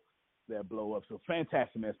people that blow up. So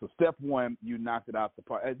fantastic, man. So step one, you knocked it out the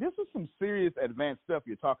park. This is some serious advanced stuff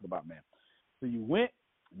you're talking about, man. So you went,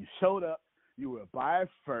 you showed up, you were a buyer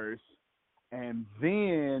first, and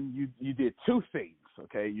then you did two things,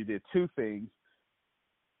 okay? You did two things.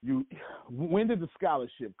 When did the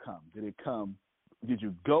scholarship come? Did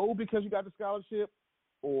you go because you got the scholarship,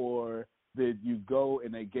 or did you go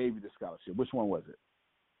and they gave you the scholarship? Which one was it?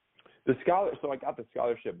 So I got the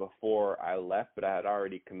scholarship before I left, but I had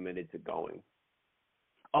already committed to going.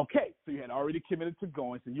 Okay, so you had already committed to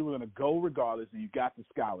going, so you were going to go regardless, and you got the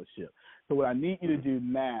scholarship. So what I need you to do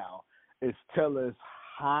now is tell us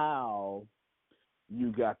how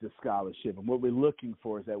you got the scholarship, and what we're looking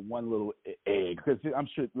for is that one little egg, because I'm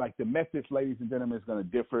sure, like, the message, ladies and gentlemen, is going to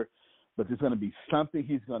differ, but there's going to be something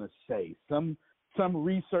he's going to say, some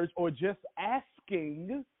research, or just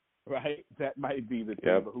asking. Right, that might be the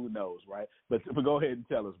thing, but who knows, right? But go ahead and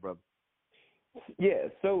tell us, brother. Yeah,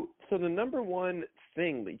 so the number one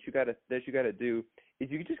thing that you gotta do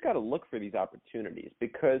is you just gotta look for these opportunities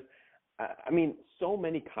because I mean, so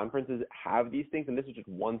many conferences have these things, and this is just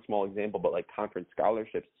one small example, but like conference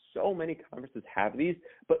scholarships, so many conferences have these,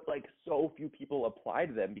 but like so few people apply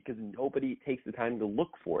to them because nobody takes the time to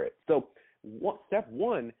look for it. So step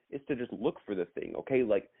one is to just look for the thing, okay?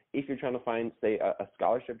 Like if you're trying to find, say, a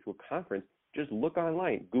scholarship to a conference, just look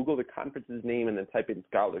online, Google the conference's name and then type in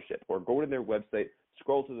scholarship, or go to their website,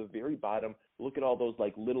 scroll to the very bottom, look at all those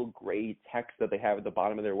like little gray text that they have at the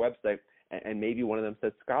bottom of their website, and maybe one of them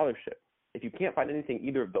says scholarship. If you can't find anything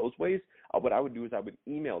either of those ways, what I would do is I would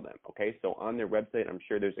email them, okay? So on their website, I'm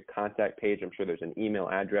sure there's a contact page. I'm sure there's an email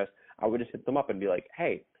address. I would just hit them up and be like,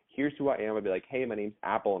 hey, here's who I am. I'd be like, hey, my name's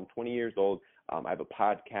Apple. I'm 20 years old. I have a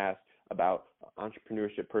podcast about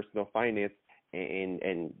entrepreneurship, personal finance,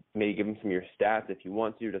 and maybe give them some of your stats if you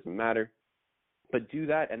want to. It doesn't matter. But do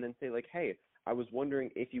that and then say like, hey, I was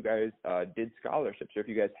wondering if you guys did scholarships, or if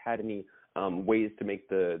you guys had any ways to make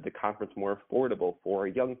the conference more affordable for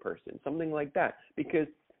a young person, something like that. Because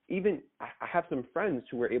even I have some friends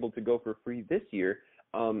who were able to go for free this year,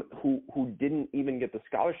 who didn't even get the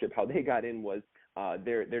scholarship. How they got in was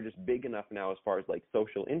they're just big enough now as far as like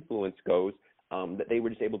social influence goes, that they were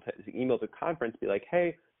just able to email the conference, be like,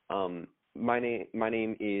 hey, my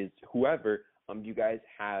name is whoever. Do you guys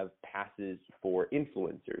have passes for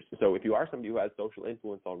influencers? So if you are somebody who has social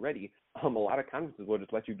influence already, a lot of conferences will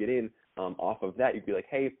just let you get in off of that. You'd be like,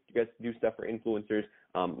 hey, you guys do stuff for influencers.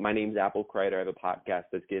 My name's Crider. I have a podcast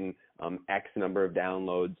that's getting X number of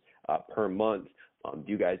downloads per month. Do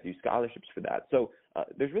you guys do scholarships for that? So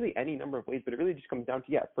there's really any number of ways, but it really just comes down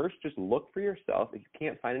to, first just look for yourself. If you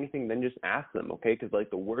can't find anything, then just ask them, okay? Because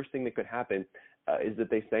like the worst thing that could happen is that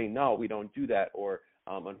they say, no, we don't do that, or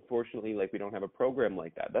unfortunately, like we don't have a program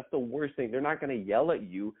like that. That's the worst thing. They're not going to yell at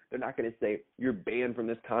you. They're not going to say, you're banned from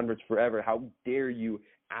this conference forever. How dare you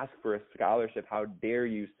ask for a scholarship? How dare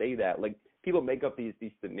you say that? Like people make up these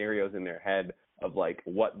scenarios in their head of like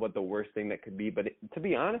what the worst thing that could be. But to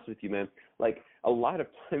be honest with you, man, like a lot of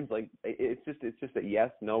times, like it's just a yes,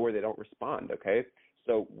 no, where they don't respond. Okay.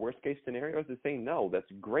 So worst case scenarios is saying no.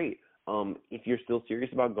 That's great. If you're still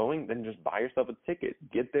serious about going, then just buy yourself a ticket,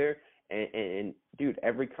 get there. And dude,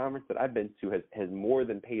 every conference that I've been to has more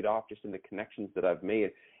than paid off just in the connections that I've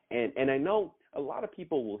made. And I know a lot of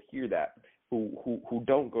people will hear that who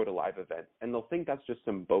don't go to live events, and they'll think that's just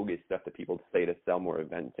some bogus stuff that people say to sell more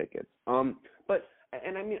event tickets. But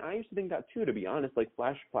I mean, I used to think that too, to be honest. Like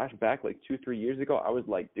flash back like 2-3 years ago, I was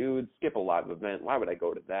like, dude, skip a live event. Why would I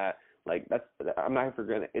go to that? Like I'm not ever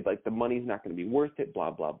gonna. It's like the money's not going to be worth it.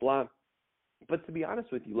 Blah blah blah. But to be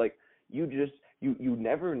honest with you, like you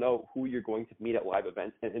never know who you're going to meet at live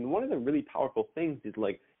events. And one of the really powerful things is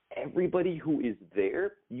like everybody who is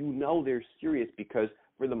there, they're serious because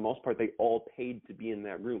for the most part, they all paid to be in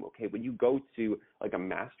that room. Okay. When you go to like a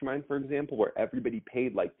mastermind, for example, where everybody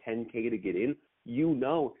paid like $10K to get in,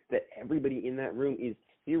 that everybody in that room is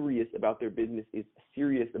serious about their business, is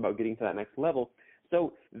serious about getting to that next level.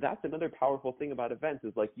 So that's another powerful thing about events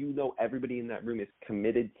is like, everybody in that room is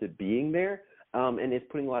committed to being there. And is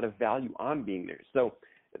putting a lot of value on being there. So,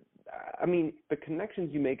 I mean, the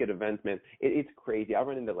connections you make at events, man, it's crazy. I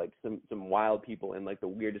run into like some wild people in like the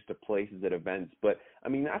weirdest of places at events. But I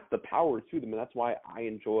mean, that's the power to them, and that's why I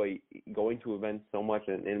enjoy going to events so much,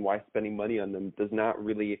 and why spending money on them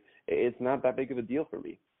it's not that big of a deal for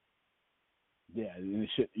me. Yeah,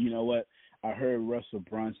 you know what? I heard Russell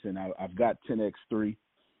Brunson. I've got 10X3,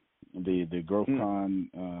 the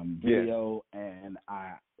GrowthCon video, and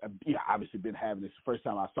I obviously been having this. First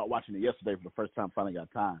time I started watching it yesterday for the first time. Finally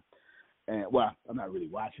got time, and I'm not really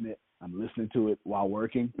watching it. I'm listening to it while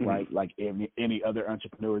working, right? Like any other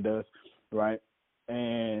entrepreneur does, right?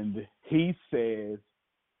 And he says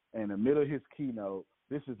in the middle of his keynote,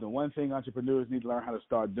 this is the one thing entrepreneurs need to learn how to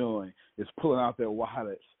start doing is pulling out their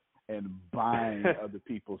wallets and buying other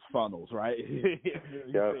people's funnels, right?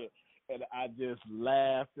 Yep. And I just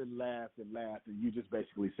laughed and laughed and laughed, and you just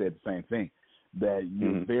basically said the same thing. That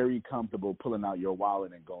you're very comfortable pulling out your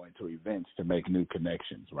wallet and going to events to make new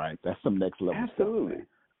connections, right? That's some next level Absolutely. stuff.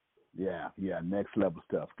 Man. Yeah, next level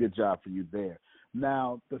stuff. Good job for you there.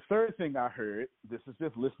 Now, the third thing I heard, this is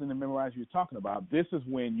just listening and memorizing you were talking about. This is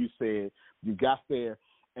when you said you got there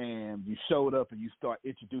and you showed up and you start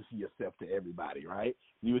introducing yourself to everybody, right?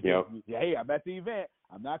 You would say, hey, I'm at the event.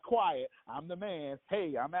 I'm not quiet. I'm the man.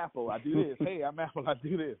 Hey, I'm Apple. I do this. Hey, I'm Apple. I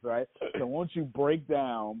do this, right? So won't you break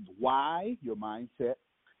down why, your mindset,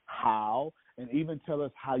 how, and even tell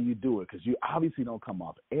us how you do it? Because you obviously don't come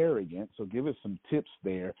off arrogant. So give us some tips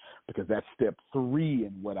there, because that's step 3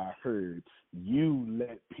 in what I heard. You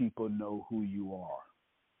let people know who you are.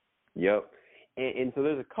 Yep. And so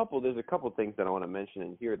there's a couple things that I want to mention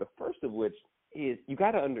in here. The first of which is you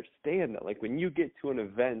got to understand that like when you get to an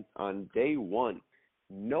event on day one,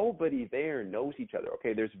 nobody there knows each other.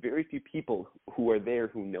 Okay, there's very few people who are there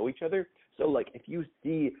who know each other. So like if you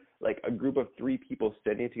see like a group of 3 people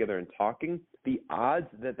standing together and talking, the odds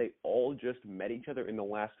that they all just met each other in the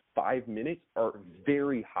last 5 minutes are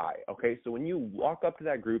very high. Okay, so when you walk up to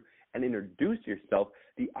that group and introduce yourself,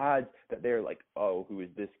 the odds that they're like, oh, who is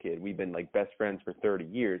this kid? We've been like best friends for 30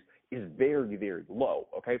 years is very, very low.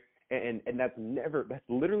 Okay. And that's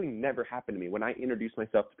literally never happened to me. When I introduce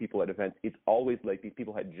myself to people at events, it's always like these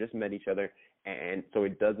people had just met each other, and so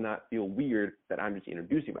it does not feel weird that I'm just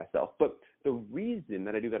introducing myself. But the reason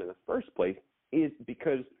that I do that in the first place is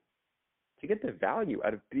because to get the value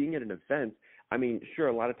out of being at an event, I mean, sure,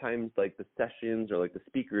 a lot of times like the sessions or like the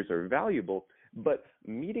speakers are valuable, but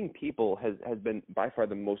meeting people has been by far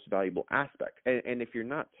the most valuable aspect. And if you're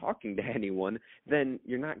not talking to anyone, then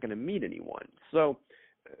you're not going to meet anyone. So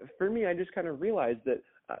for me, I just kind of realized that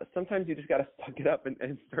sometimes you just got to suck it up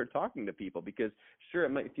and start talking to people, because sure, it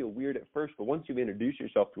might feel weird at first, but once you've introduced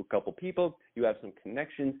yourself to a couple people, you have some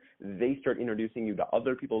connections, they start introducing you to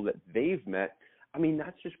other people that they've met. I mean,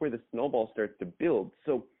 that's just where the snowball starts to build.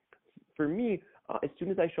 So for me, as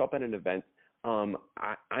soon as I show up at an event, I'm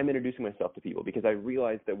introducing myself to people, because I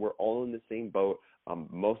realize that we're all in the same boat.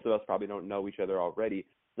 Most of us probably don't know each other already.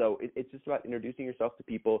 So it's just about introducing yourself to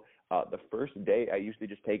people. The first day, I usually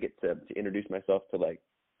just take it to introduce myself to like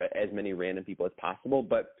as many random people as possible.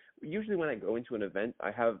 But usually when I go into an event, I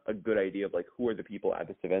have a good idea of like who are the people at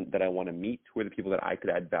this event that I want to meet, who are the people that I could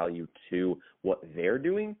add value to what they're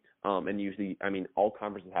doing. And usually, I mean, all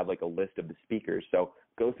conferences have like a list of the speakers. So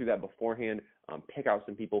go through that beforehand, pick out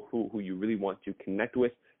some people who you really want to connect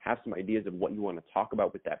with, have some ideas of what you want to talk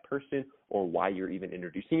about with that person or why you're even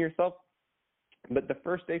introducing yourself. But the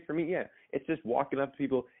first day for me, yeah, it's just walking up to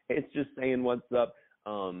people. It's just saying what's up.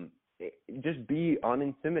 Just be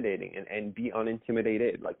unintimidating and be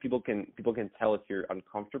unintimidated. Like people can tell if you're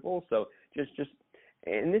uncomfortable. So just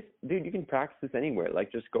and this, dude, you can practice this anywhere.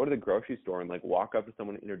 Like just go to the grocery store and like walk up to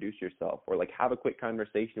someone and introduce yourself, or like have a quick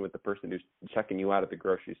conversation with the person who's checking you out at the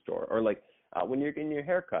grocery store, or like when you're getting your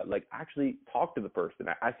haircut, like actually talk to the person.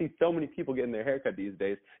 I see so many people getting their haircut these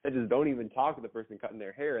days that just don't even talk to the person cutting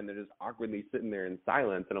their hair, and they're just awkwardly sitting there in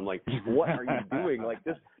silence. And I'm like, what are you doing? Like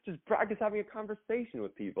just practice having a conversation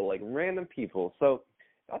with people, like random people. So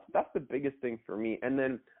that's the biggest thing for me. And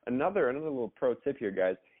then another little pro tip here,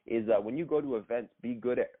 guys, is when you go to events, be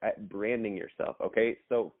good at branding yourself, okay?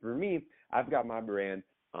 So for me, I've got my brand.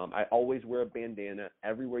 I always wear a bandana.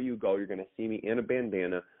 Everywhere you go, you're going to see me in a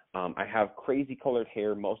bandana. I have crazy colored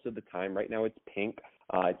hair most of the time. Right now it's pink.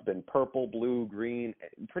 It's been purple, blue, green,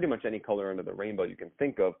 pretty much any color under the rainbow you can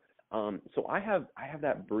think of. So I have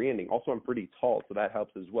that branding. Also, I'm pretty tall, so that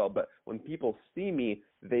helps as well. But when people see me,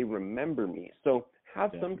 they remember me. So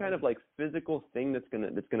have some kind of like physical thing that's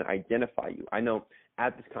gonna identify you. I know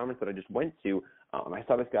at this conference that I just went to, I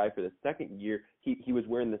saw this guy for the second year. He was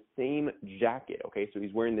wearing the same jacket. Okay, so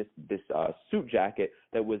he's wearing this suit jacket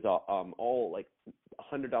that was all like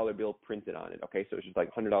 $100 bill printed on it. Okay, so it's just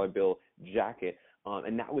like $100 bill jacket.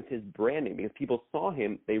 And that was his branding, because people saw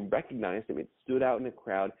him, they recognized him, it stood out in the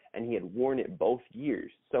crowd, and he had worn it both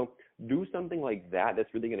years. So do something like that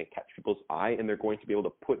that's really going to catch people's eye, and they're going to be able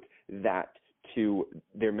to put that to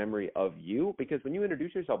their memory of you. Because when you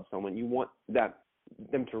introduce yourself to someone, you want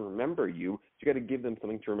them to remember you, so you got to give them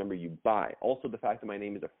something to remember you by. Also, the fact that my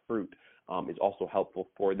name is a fruit is also helpful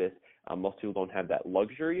for this. Most people don't have that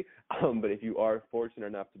luxury, but if you are fortunate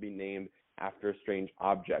enough to be named after a strange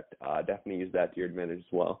object, definitely use that to your advantage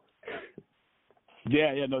as well.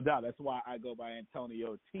 Yeah, no doubt. That's why I go by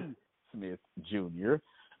Antonio T. Smith Jr.,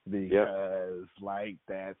 because like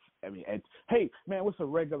that's, I mean, hey man, what's a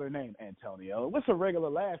regular name, Antonio? What's a regular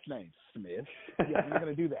last name, Smith? Yeah, we're not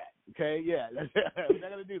gonna do that, okay? Yeah, we're not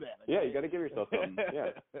gonna do that. Okay? Yeah, you got to give yourself something. Yeah,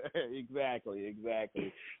 exactly.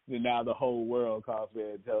 And now the whole world calls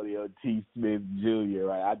me Antonio T. Smith Jr.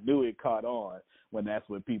 Right? I knew it caught on when that's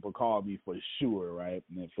what people call me for sure, right?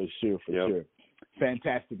 And for sure.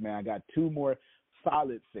 Fantastic, man. I got two more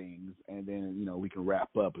solid things, and then we can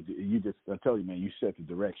wrap up. I tell you, man, you set the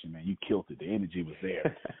direction, man. You killed it. The energy was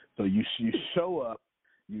there. So you show up,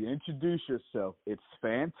 you introduce yourself. It's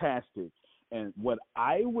fantastic. And what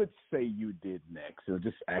I would say you did next, so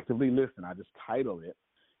just actively listen. I just titled it.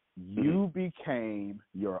 You became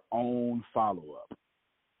your own follow-up.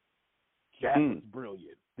 That was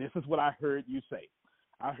brilliant. This is what I heard you say.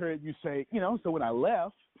 I heard you say, so when I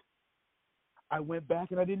left, I went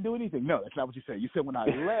back and I didn't do anything. No, that's not what you said. You said when I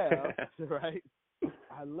left, right?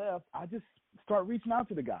 I just start reaching out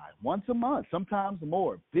to the guy once a month, sometimes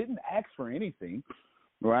more. Didn't ask for anything,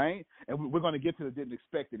 right? And we're going to get to the didn't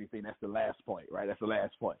expect anything. That's the last point, right? That's the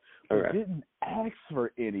last point. Okay. Didn't ask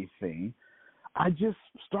for anything. I just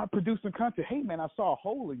start producing content. Hey, man, I saw a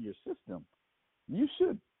hole in your system. You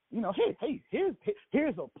should, hey,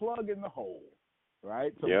 here's a plug in the hole,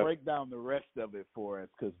 right? So break down the rest of it for us,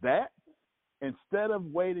 because that, instead of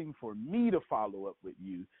waiting for me to follow up with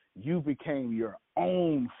you, you became your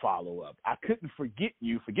own follow-up. I couldn't forget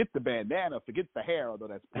you. Forget the bandana. Forget the hair, although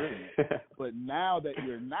that's brilliant. But now that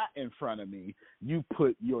you're not in front of me, you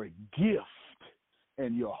put your gift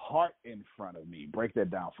and your heart in front of me. Break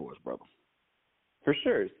that down for us, brother. For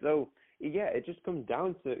sure. So, yeah, it just comes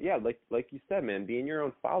down to, like you said, man, being your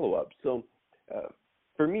own follow-up. So,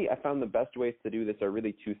 for me, I found the best ways to do this are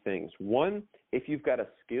really two things. One, if you've got a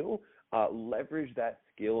skill, leverage that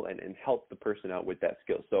skill and help the person out with that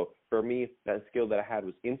skill. So for me, that skill that I had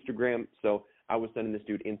was Instagram. So I was sending this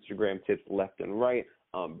dude Instagram tips left and right,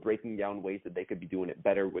 breaking down ways that they could be doing it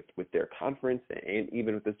better with their conference and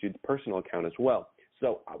even with this dude's personal account as well.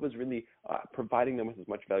 So I was really providing them with as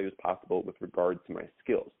much value as possible with regards to my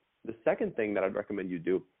skills. The second thing that I'd recommend you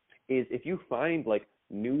do is if you find like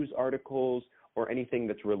news articles or anything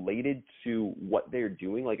that's related to what they're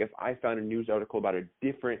doing, like if I found a news article about a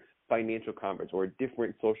different financial conference or a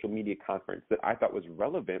different social media conference that I thought was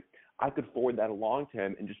relevant, I could forward that along to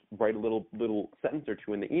him and just write a little sentence or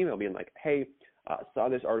two in the email being like, hey, saw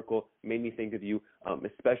this article, made me think of you,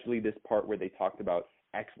 especially this part where they talked about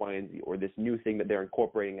X, Y, and Z, or this new thing that they're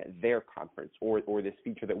incorporating at their conference, or this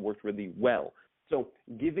feature that worked really well. So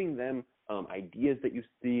giving them ideas that you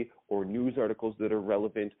see or news articles that are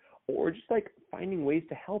relevant, or just like finding ways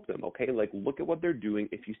to help them, okay? Like look at what they're doing.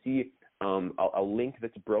 If you see a link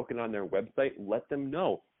that's broken on their website, let them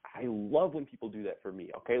know. I love when people do that for me,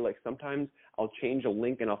 okay? Like sometimes I'll change a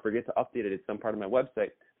link and I'll forget to update it at some part of my website.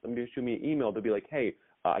 Somebody will shoot me an email. They'll be like, hey,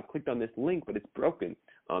 I clicked on this link, but it's broken,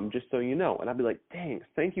 just so you know. And I'll be like, dang,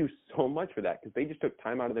 thank you so much for that, because they just took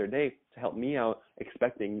time out of their day to help me out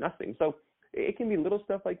expecting nothing. So it can be little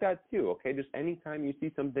stuff like that too, okay? Just anytime you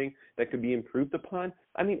see something that could be improved upon,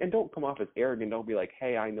 I mean, and don't come off as arrogant. Don't be like,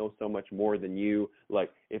 hey, I know so much more than you.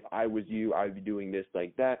 Like, if I was you, I'd be doing this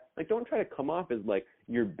like that. Like, don't try to come off as like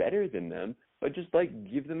you're better than them, but just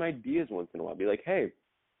like give them ideas once in a while. Be like, hey,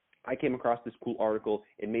 I came across this cool article.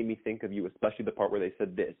 It made me think of you, especially the part where they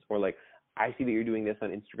said this. Or like, I see that you're doing this on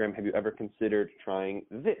Instagram. Have you ever considered trying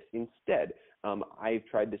this instead? I've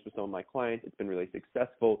tried this with some of my clients. It's been really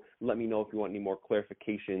successful. Let me know if you want any more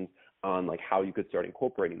clarifications on like how you could start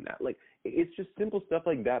incorporating that. Like it's just simple stuff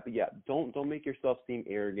like that. But yeah, don't make yourself seem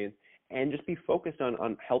arrogant, and just be focused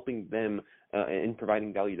on helping them and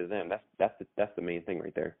providing value to them. That's the main thing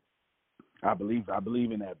right there. I believe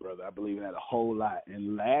in that, brother. I believe in that a whole lot.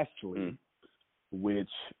 And lastly, which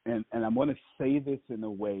I'm going to say this in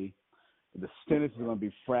a way, the sentence is going to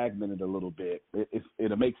be fragmented a little bit.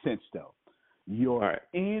 It'll make sense though. Your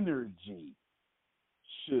energy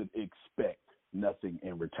should expect nothing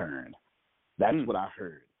in return. That's what I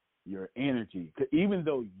heard. Your energy, even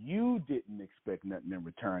though you didn't expect nothing in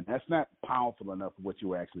return, that's not powerful enough for what you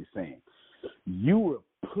were actually saying. You were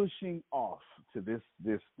pushing off to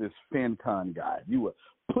this FinCon guy. You were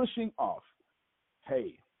pushing off,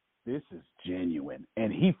 hey, this is genuine.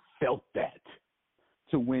 And he felt that.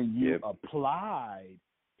 So when you applied,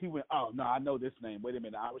 he went, oh, no, I know this name. Wait a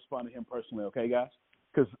minute. I respond to him personally, okay, guys?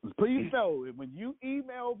 Because please know, when you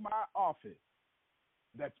email my office,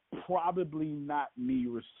 that's probably not me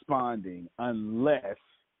responding unless,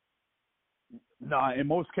 in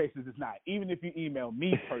most cases it's not. Even if you email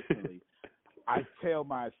me personally, I tell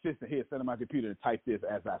my assistant, here, send to my computer to type this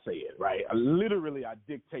as I say it, right? I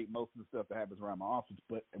dictate most of the stuff that happens around my office.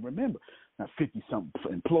 But remember, now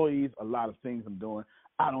 50-something employees, a lot of things I'm doing,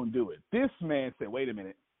 I don't do it. This man said, wait a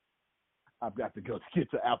minute, I've got to go to get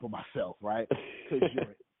to Apple myself, right? Because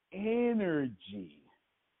your energy,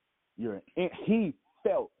 he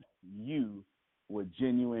felt you were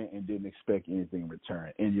genuine and didn't expect anything in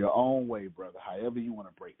return. In your own way, brother, however you want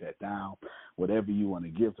to break that down, whatever you want to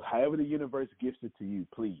give, however the universe gifts it to you,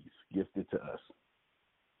 please gift it to us.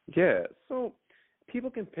 Yeah, so people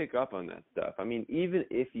can pick up on that stuff. I mean, even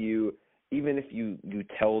if you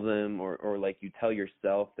tell them or like you tell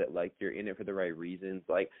yourself that like you're in it for the right reasons,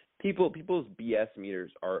 like people's BS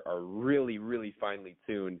meters are really, really finely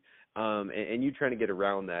tuned, and you trying to get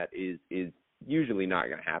around that is usually not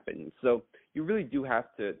going to happen. So you really do have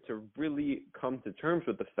to really come to terms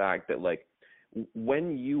with the fact that like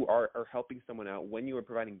when you are helping someone out, when you are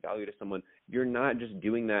providing value to someone, you're not just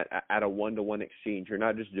doing that at a one-to-one exchange. You're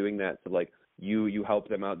not just doing that to like you help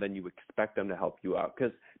them out, then you expect them to help you out,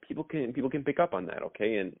 because people can pick up on that,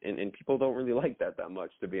 okay? And people don't really like that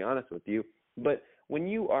much, to be honest with you. But when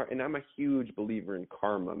you are, and I'm a huge believer in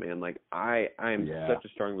karma, man. Like I am such a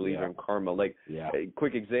strong believer in karma. Like a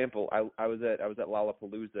quick example, I was at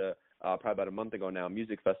Lollapalooza probably about a month ago now,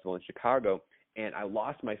 music festival in Chicago, and I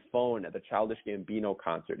lost my phone at the Childish Gambino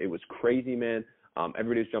concert. It was crazy, man.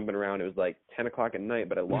 Everybody was jumping around. It was like 10 o'clock at night,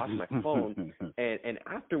 but I lost my phone. And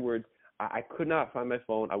afterwards, I could not find my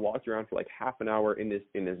phone. I walked around for like half an hour in this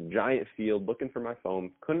giant field looking for my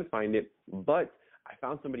phone. Couldn't find it, but I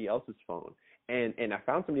found somebody else's phone. And I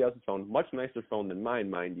found somebody else's phone, much nicer phone than mine,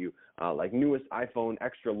 mind you, like newest iPhone,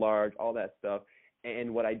 extra large, all that stuff.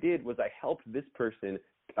 And what I did was I helped this person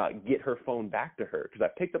get her phone back to her, because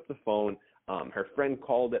I picked up the phone. Her friend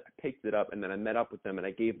called it, I picked it up, and then I met up with them, and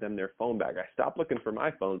I gave them their phone back. I stopped looking for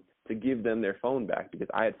my phone to give them their phone back because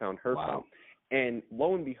I had found her phone. And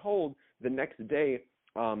lo and behold, the next day,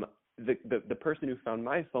 the person who found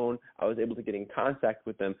my phone, I was able to get in contact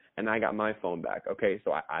with them, and I got my phone back. Okay,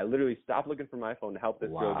 so I literally stopped looking for my phone to help this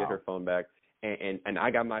girl get her phone back, and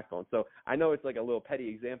I got my phone. So I know it's like a little petty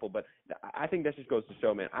example, but I think that just goes to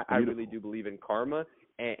show, man, I really do believe in karma,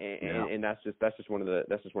 and that's just one of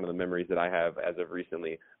the memories that I have as of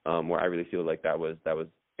recently, where I really feel like that was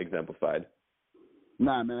exemplified.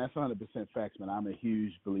 Nah, man, that's 100% facts, man. I'm a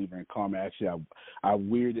huge believer in karma. Actually, I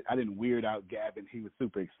didn't weird out Gavin. He was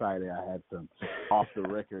super excited. I had some off the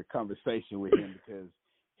record conversation with him because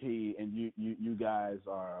he and you guys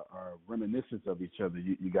are reminiscent of each other.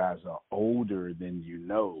 You guys are older than you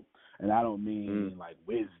know, and I don't mean like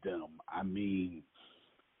wisdom. I mean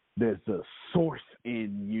there's a source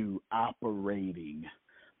in you operating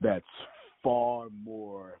that's far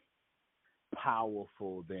more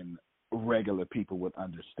powerful than regular people would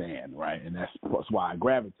understand, right? And that's why I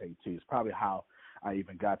gravitate to you. It's probably how I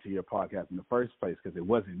even got to your podcast in the first place, because it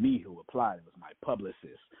wasn't me who applied. It was my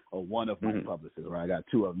publicist, or one of my publicists, right? I got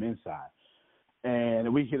two of them inside.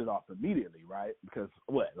 And we hit it off immediately, right? Because,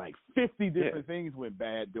 like 50 different things went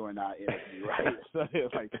bad during our interview, right? So it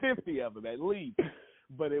was like 50 of them at least.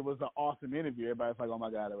 But it was an awesome interview. Everybody's like, oh,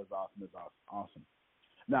 my God, it was awesome. It's awesome.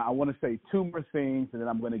 Now, I want to say two more things, and then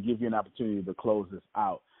I'm going to give you an opportunity to close this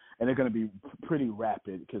out. And they're going to be pretty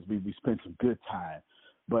rapid because we spent some good time.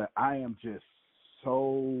 But I am just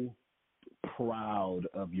so proud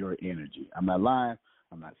of your energy. I'm not lying.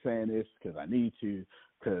 I'm not saying this because I need to,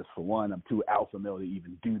 because, for one, I'm too alpha male to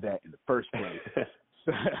even do that in the first place.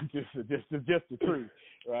 So just the truth,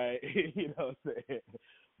 right? You know what I'm saying?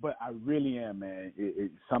 But I really am, man.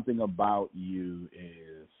 Something about you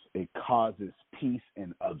is it causes peace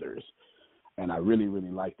in others. And I really,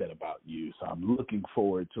 really like that about you. So I'm looking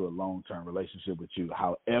forward to a long-term relationship with you.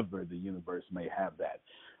 However the universe may have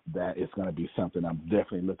that is going to be something I'm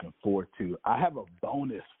definitely looking forward to. I have a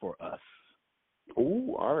bonus for us.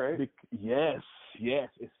 Oh, all right. Yes.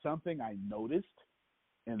 It's something I noticed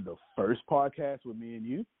in the first podcast with me and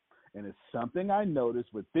you, and it's something I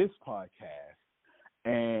noticed with this podcast,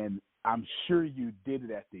 and I'm sure you did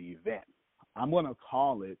it at the event. I'm going to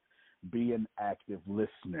call it Be an Active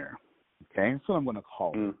Listener. Okay, that's what I'm going to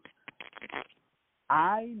call it.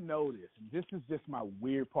 I noticed, and this is just my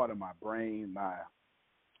weird part of my brain, I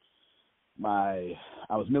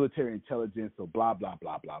was military intelligence, so blah, blah,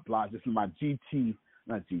 blah, blah, blah. Just my it's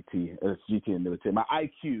GT in military. My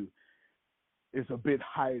IQ is a bit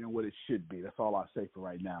higher than what it should be. That's all I'll say for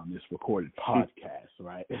right now in this recorded podcast,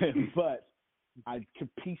 right? But I can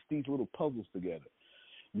piece these little puzzles together.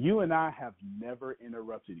 You and I have never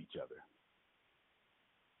interrupted each other.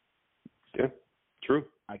 Yeah, true.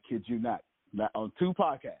 I kid you not. On two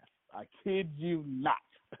podcasts. I kid you not.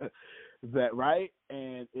 That right?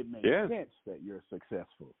 And it makes sense that you're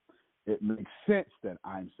successful. It makes sense that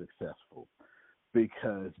I'm successful.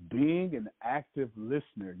 Because being an active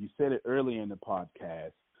listener, you said it earlier in the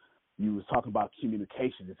podcast, you was talking about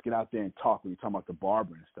communication. Just get out there and talk when you're talking about the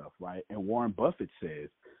barber and stuff, right? And Warren Buffett says,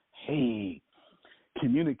 hey,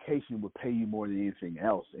 communication will pay you more than anything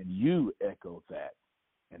else. And you echoed that.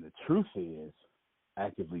 And the truth is,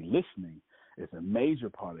 actively listening is a major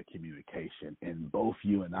part of communication, and both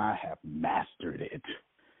you and I have mastered it.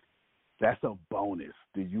 That's a bonus.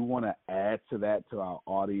 Do you want to add to that to our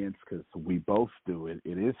audience? Because we both do it.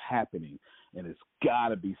 It is happening, and it's got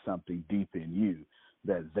to be something deep in you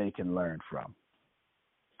that they can learn from.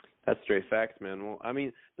 That's straight facts, man. Well, I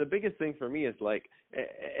mean, the biggest thing for me is like,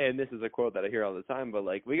 and this is a quote that I hear all the time, but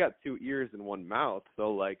like, we got two ears and one mouth.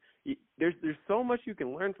 So like, there's so much you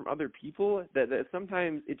can learn from other people that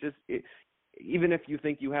sometimes even if you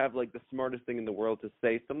think you have like the smartest thing in the world to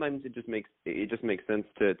say, sometimes it just makes sense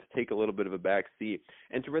to take a little bit of a back seat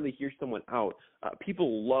and to really hear someone out.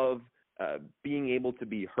 People love being able to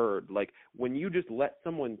be heard. Like when you just let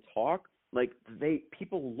someone talk, like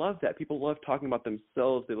people love that. People love talking about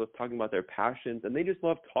themselves. They love talking about their passions, and they just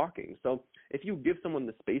love talking. So if you give someone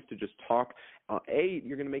the space to just talk, A,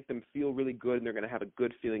 you're going to make them feel really good, and they're going to have a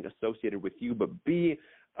good feeling associated with you. But B,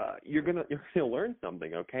 you're gonna learn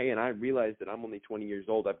something, okay? And I realize that I'm only 20 years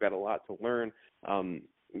old. I've got a lot to learn,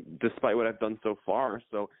 despite what I've done so far.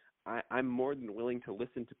 So I'm more than willing to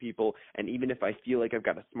listen to people, and even if I feel like I've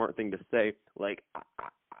got a smart thing to say, like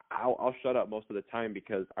I'll shut up most of the time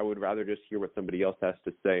because I would rather just hear what somebody else has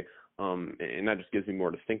to say, and that just gives me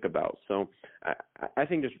more to think about. So I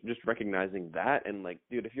think just recognizing that, and like,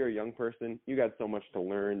 dude, if you're a young person, you got so much to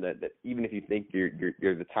learn that even if you think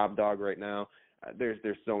you're the top dog right now,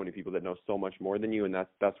 there's so many people that know so much more than you, and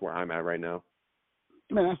that's where I'm at right now.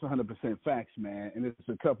 Man, that's 100% facts, man. And it's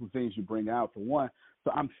a couple of things you bring out. For one,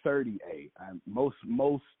 so I'm 38. Most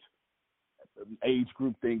age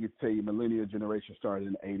group thing is tell you millennial generation started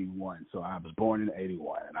in 81. So I was born in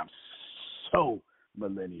 81, and I'm so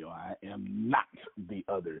millennial. I am not the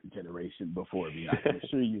other generation before me. I can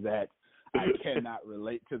assure you that I cannot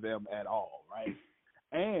relate to them at all, right?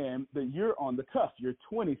 And that you're on the cusp. You're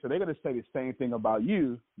 20, so they're going to say the same thing about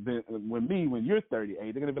you when you're 38.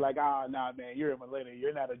 They're going to be like, nah, man, you're a millennial.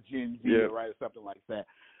 You're not a Gen Z, right, or something like that,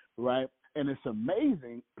 right? And it's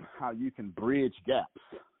amazing how you can bridge gaps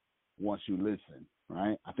once you listen,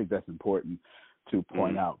 right? I think that's important to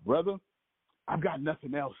point out. Brother, I've got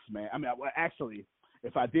nothing else, man. I mean, well, actually,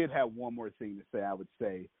 if I did have one more thing to say, I would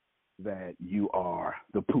say that you are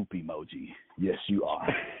the poop emoji. Yes, you are.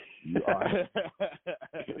 You are.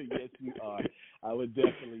 Yes, you are. I would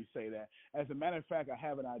definitely say that. As a matter of fact, I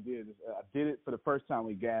have an idea. I did it for the first time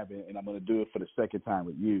with Gavin, and I'm going to do it for the second time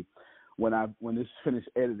with you. When this is finished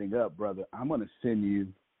editing up, brother, I'm going to send you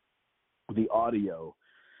the audio.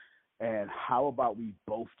 And how about we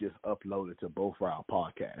both just upload it to both of our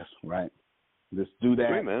podcasts, right? Just do that.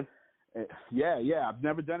 Great, man. Yeah. I've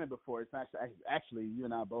never done it before. It's actually you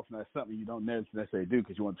and I both know it's something you don't necessarily do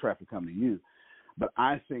because you want traffic coming to you. But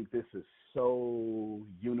I think this is so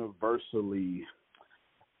universally,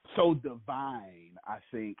 so divine, I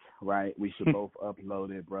think, right? We should both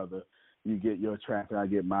upload it, brother. You get your traffic, I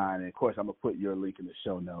get mine. And, of course, I'm going to put your link in the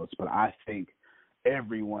show notes. But I think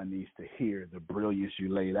everyone needs to hear the brilliance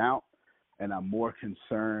you laid out. And I'm more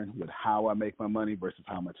concerned with how I make my money versus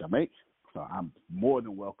how much I make. So I'm more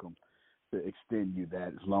than welcome to extend you that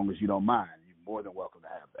as long as you don't mind. You're more than welcome to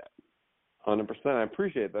have that. 100%. I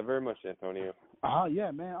appreciate that very much, Antonio. Oh, yeah,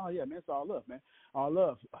 man. It's all love, man. All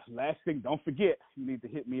love. Last thing, don't forget, you need to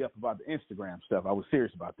hit me up about the Instagram stuff. I was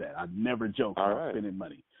serious about that. I never joke about spending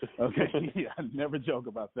money. Okay? Yeah, I never joke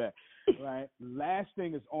about that. Right? Last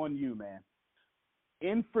thing is on you, man.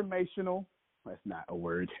 Informational, that's not a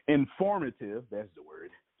word. Informative, that's the word.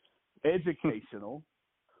 Educational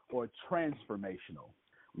or transformational.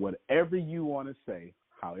 Whatever you want to say,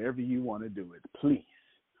 however you want to do it, please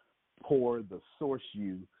pour the source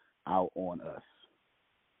you out on us.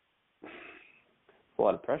 It's a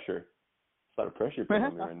lot of pressure. It's a lot of pressure put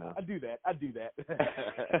on me right now. I do that.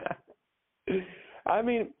 I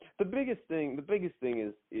mean, the biggest thing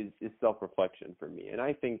is self-reflection for me, and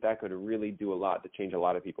I think that could really do a lot to change a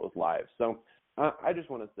lot of people's lives. So I just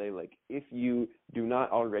want to say, like, if you do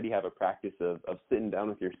not already have a practice of sitting down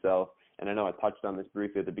with yourself, and I know I touched on this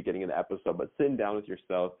briefly at the beginning of the episode, but sitting down with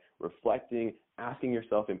yourself, reflecting, asking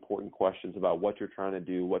yourself important questions about what you're trying to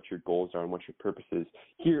do, what your goals are, and what your purpose is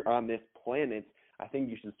here on this planet, I think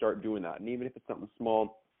you should start doing that. And even if it's something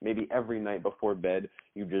small, maybe every night before bed,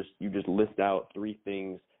 you just list out 3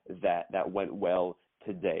 things that went well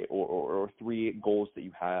today, or 3 goals that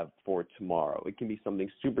you have for tomorrow. It can be something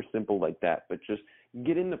super simple like that, but just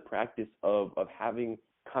get in the practice of having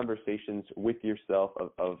conversations with yourself,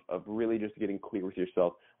 of really just getting clear with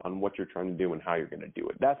yourself on what you're trying to do and how you're going to do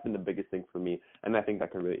it. That's been the biggest thing for me, and I think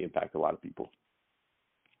that can really impact a lot of people.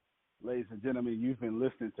 Ladies and gentlemen, you've been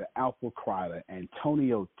listening to Alpha Crider,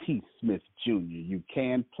 Antonio T. Smith Jr. You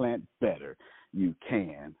can plant better. You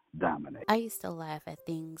can dominate. I used to laugh at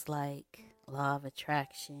things like law of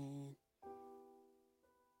attraction,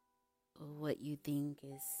 what you think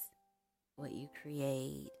is what you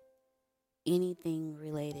create, anything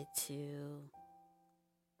related to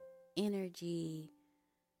energy,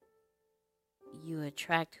 you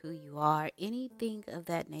attract who you are, anything of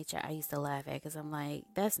that nature. I used to laugh at because I'm like,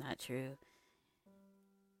 that's not true.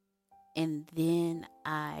 And then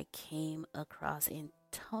I came across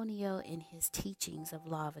Antonio in his teachings of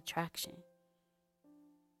law of attraction.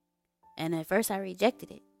 And at first I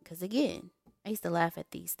rejected it because, again, I used to laugh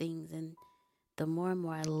at these things. And the more and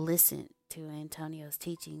more I listened to Antonio's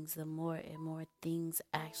teachings, the more and more things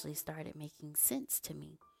actually started making sense to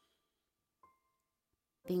me.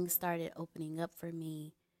 Things started opening up for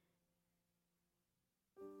me,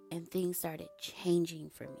 and things started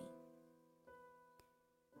changing for me.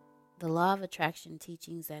 The law of attraction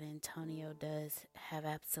teachings that Antonio does have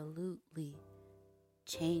absolutely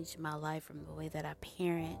changed my life, from the way that I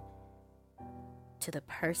parent to the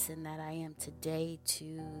person that I am today,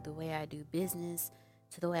 to the way I do business,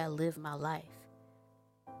 to the way I live my life.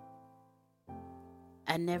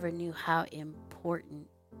 I never knew how important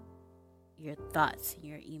your thoughts and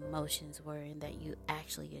your emotions were, and that you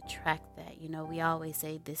actually attract that. You know, we always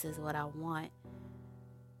say, this is what I want,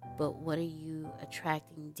 but what are you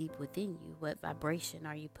attracting deep within you? What vibration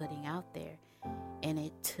are you putting out there? And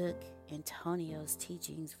it took Antonio's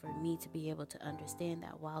teachings for me to be able to understand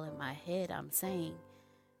that while in my head I'm saying,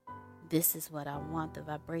 this is what I want, the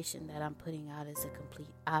vibration that I'm putting out is a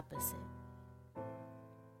complete opposite.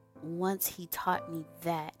 Once he taught me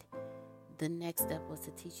that, the next step was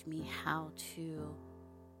to teach me how to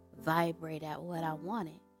vibrate at what I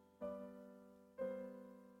wanted.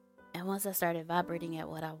 And once I started vibrating at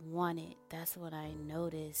what I wanted, that's when I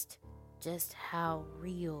noticed just how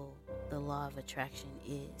real the law of attraction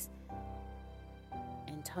is.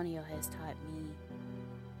 Antonio has taught me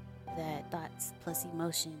that thoughts plus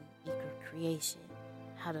emotion equal creation,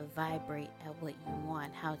 how to vibrate at what you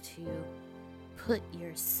want, how to put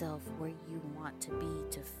yourself where you want to be,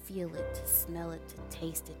 to feel it, to smell it, to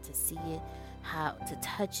taste it, to see it, how to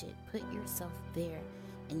touch it. Put yourself there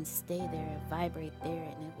and stay there and vibrate there,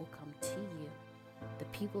 and it will come to you. The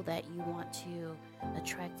people that you want to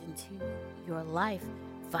attract into your life,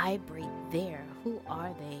 vibrate there. Who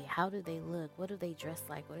are they? How do they look? What do they dress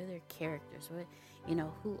like? What are their characters?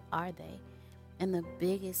 Who are they? And the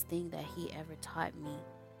biggest thing that he ever taught me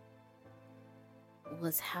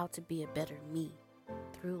was how to be a better me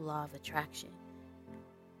through law of attraction.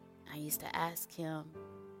 I used to ask him,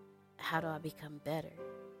 how do I become better?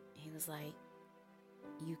 He was like,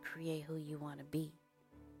 you create who you want to be.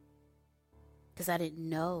 Because I didn't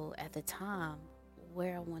know at the time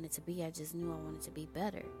where I wanted to be. I just knew I wanted to be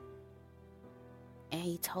better. And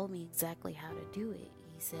he told me exactly how to do it.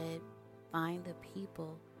 He said, find the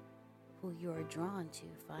people who you are drawn to.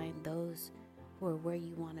 Find those who are where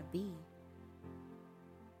you want to be.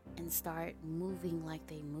 And start moving like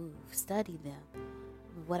they move. Study them.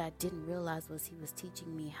 What I didn't realize was he was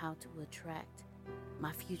teaching me how to attract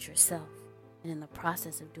my future self. And in the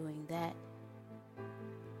process of doing that,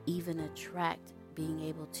 even attract being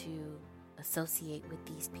able to associate with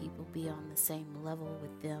these people, be on the same level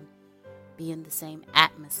with them, be in the same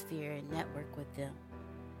atmosphere and network with them.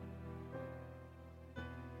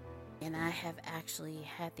 And I have actually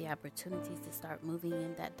had the opportunities to start moving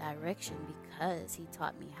in that direction because he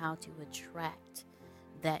taught me how to attract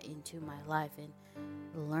that into my life. And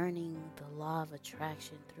learning the law of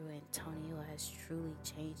attraction through Antonio has truly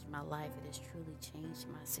changed my life. It has truly changed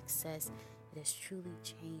my success. It has truly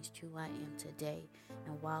changed who I am today.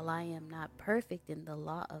 And while I am not perfect in the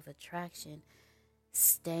law of attraction,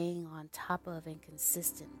 staying on top of and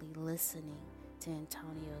consistently listening to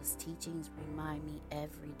Antonio's teachings remind me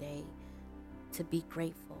every day to be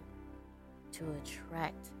grateful, to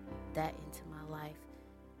attract that into my life,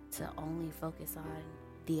 to only focus on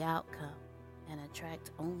the outcome and attract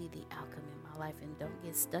only the outcome in my life, and don't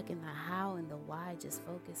get stuck in the how and the why. Just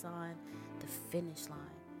focus on the finish line,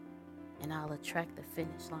 and I'll attract the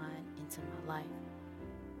finish line into my life.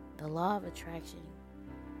 The law of attraction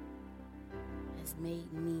has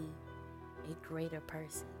made me a greater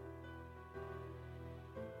person.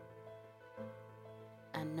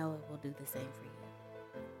 I know it will do the same for you.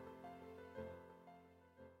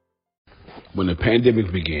 When the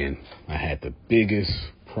pandemic began, I had the biggest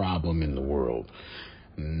problem in the world.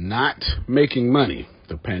 Not making money.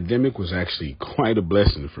 The pandemic was actually quite a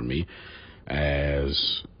blessing for me,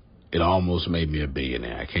 as it almost made me a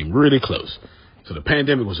billionaire. I came really close. So the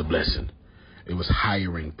pandemic was a blessing. It was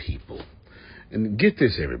hiring people. And get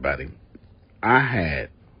this, everybody. I had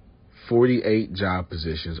 48 job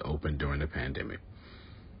positions open during the pandemic.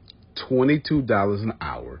 $22 an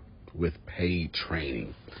hour with paid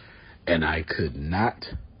training. And I could not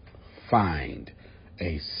find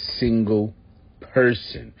a single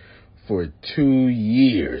person for 2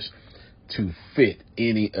 years to fit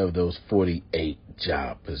any of those 48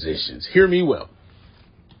 job positions. Hear me well.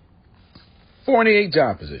 48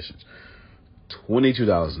 job positions,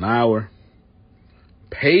 $22 an hour,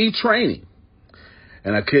 paid training,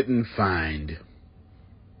 and I couldn't find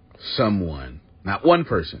someone, not one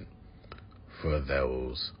person, for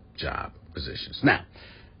those job positions. Now,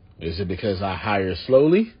 is it because I hire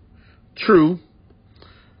slowly? True,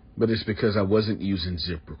 but it's because I wasn't using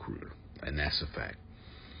ZipRecruiter, and that's a fact.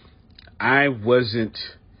 I wasn't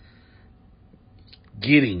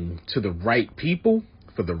getting to the right people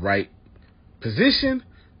for the right position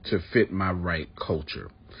to fit my right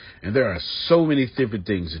culture. And there are so many different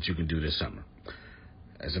things that you can do this summer.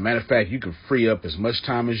 As a matter of fact, you can free up as much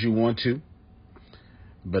time as you want to.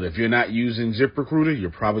 But if you're not using ZipRecruiter,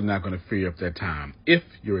 you're probably not going to free up that time if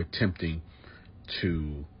you're attempting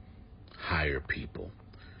to hire people.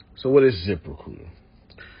 So what is ZipRecruiter?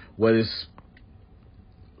 What is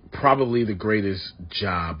probably the greatest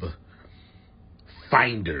job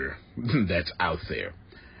finder that's out there.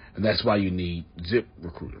 And that's why you need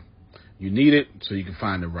ZipRecruiter. You need it so you can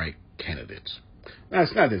find the right candidates. Now,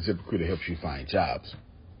 it's not that ZipRecruiter helps you find jobs.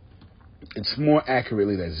 It's more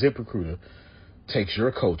accurately that ZipRecruiter takes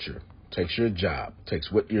your culture, takes your job,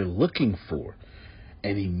 takes what you're looking for,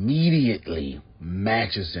 and immediately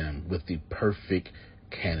matches them with the perfect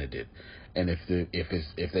candidate. And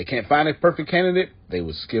if they can't find a perfect candidate, they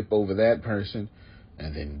would skip over that person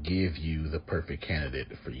and then give you the perfect candidate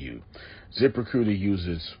for you. ZipRecruiter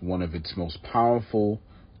uses one of its most powerful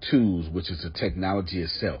tools, which is the technology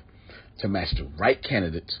itself, to match the right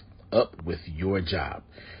candidates up with your job.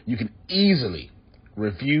 You can easily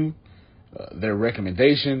review their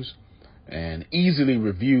recommendations and easily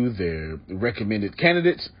review their recommended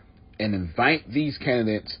candidates and invite these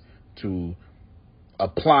candidates to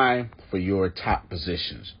apply for your top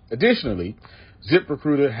positions. Additionally,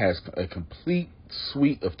 ZipRecruiter has a complete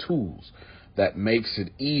suite of tools that makes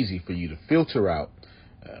it easy for you to filter out,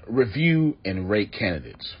 review, and rate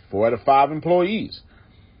candidates. 4 out of 5 employees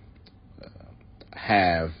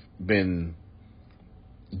have been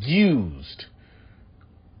used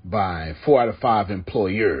by 4 out of 5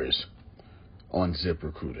 employers on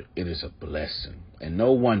ZipRecruiter. It is a blessing. And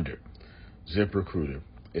no wonder ZipRecruiter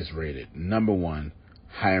is rated #1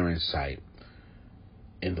 hiring site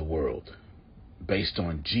in the world based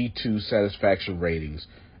on G2 satisfaction ratings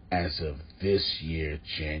as of this year,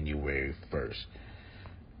 January 1st.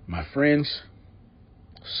 My friends,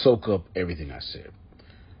 soak up everything I said.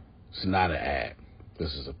 It's not an ad.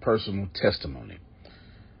 This is a personal testimony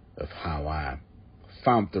of how I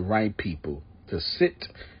found the right people to sit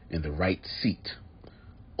in the right seat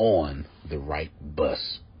on the right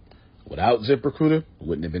bus. Without ZipRecruiter, it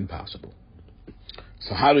wouldn't have been possible.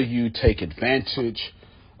 So how do you take advantage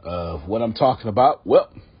of what I'm talking about? Well,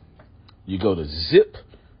 you go to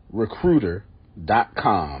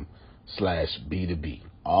ziprecruiter.com/B2B.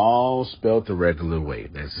 All spelled the regular way.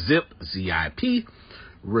 That's zip, Z-I-P,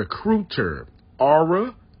 recruiter,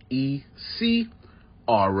 Aura, E-C,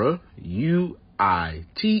 Aura, U-I-T-E-R,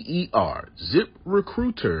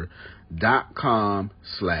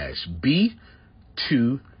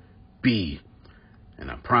 ziprecruiter.com/B2B.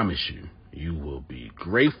 And I promise you, you will be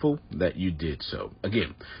grateful that you did so.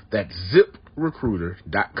 Again, that's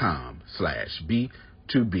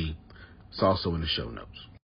ziprecruiter.com/B2B. It's also in the show notes.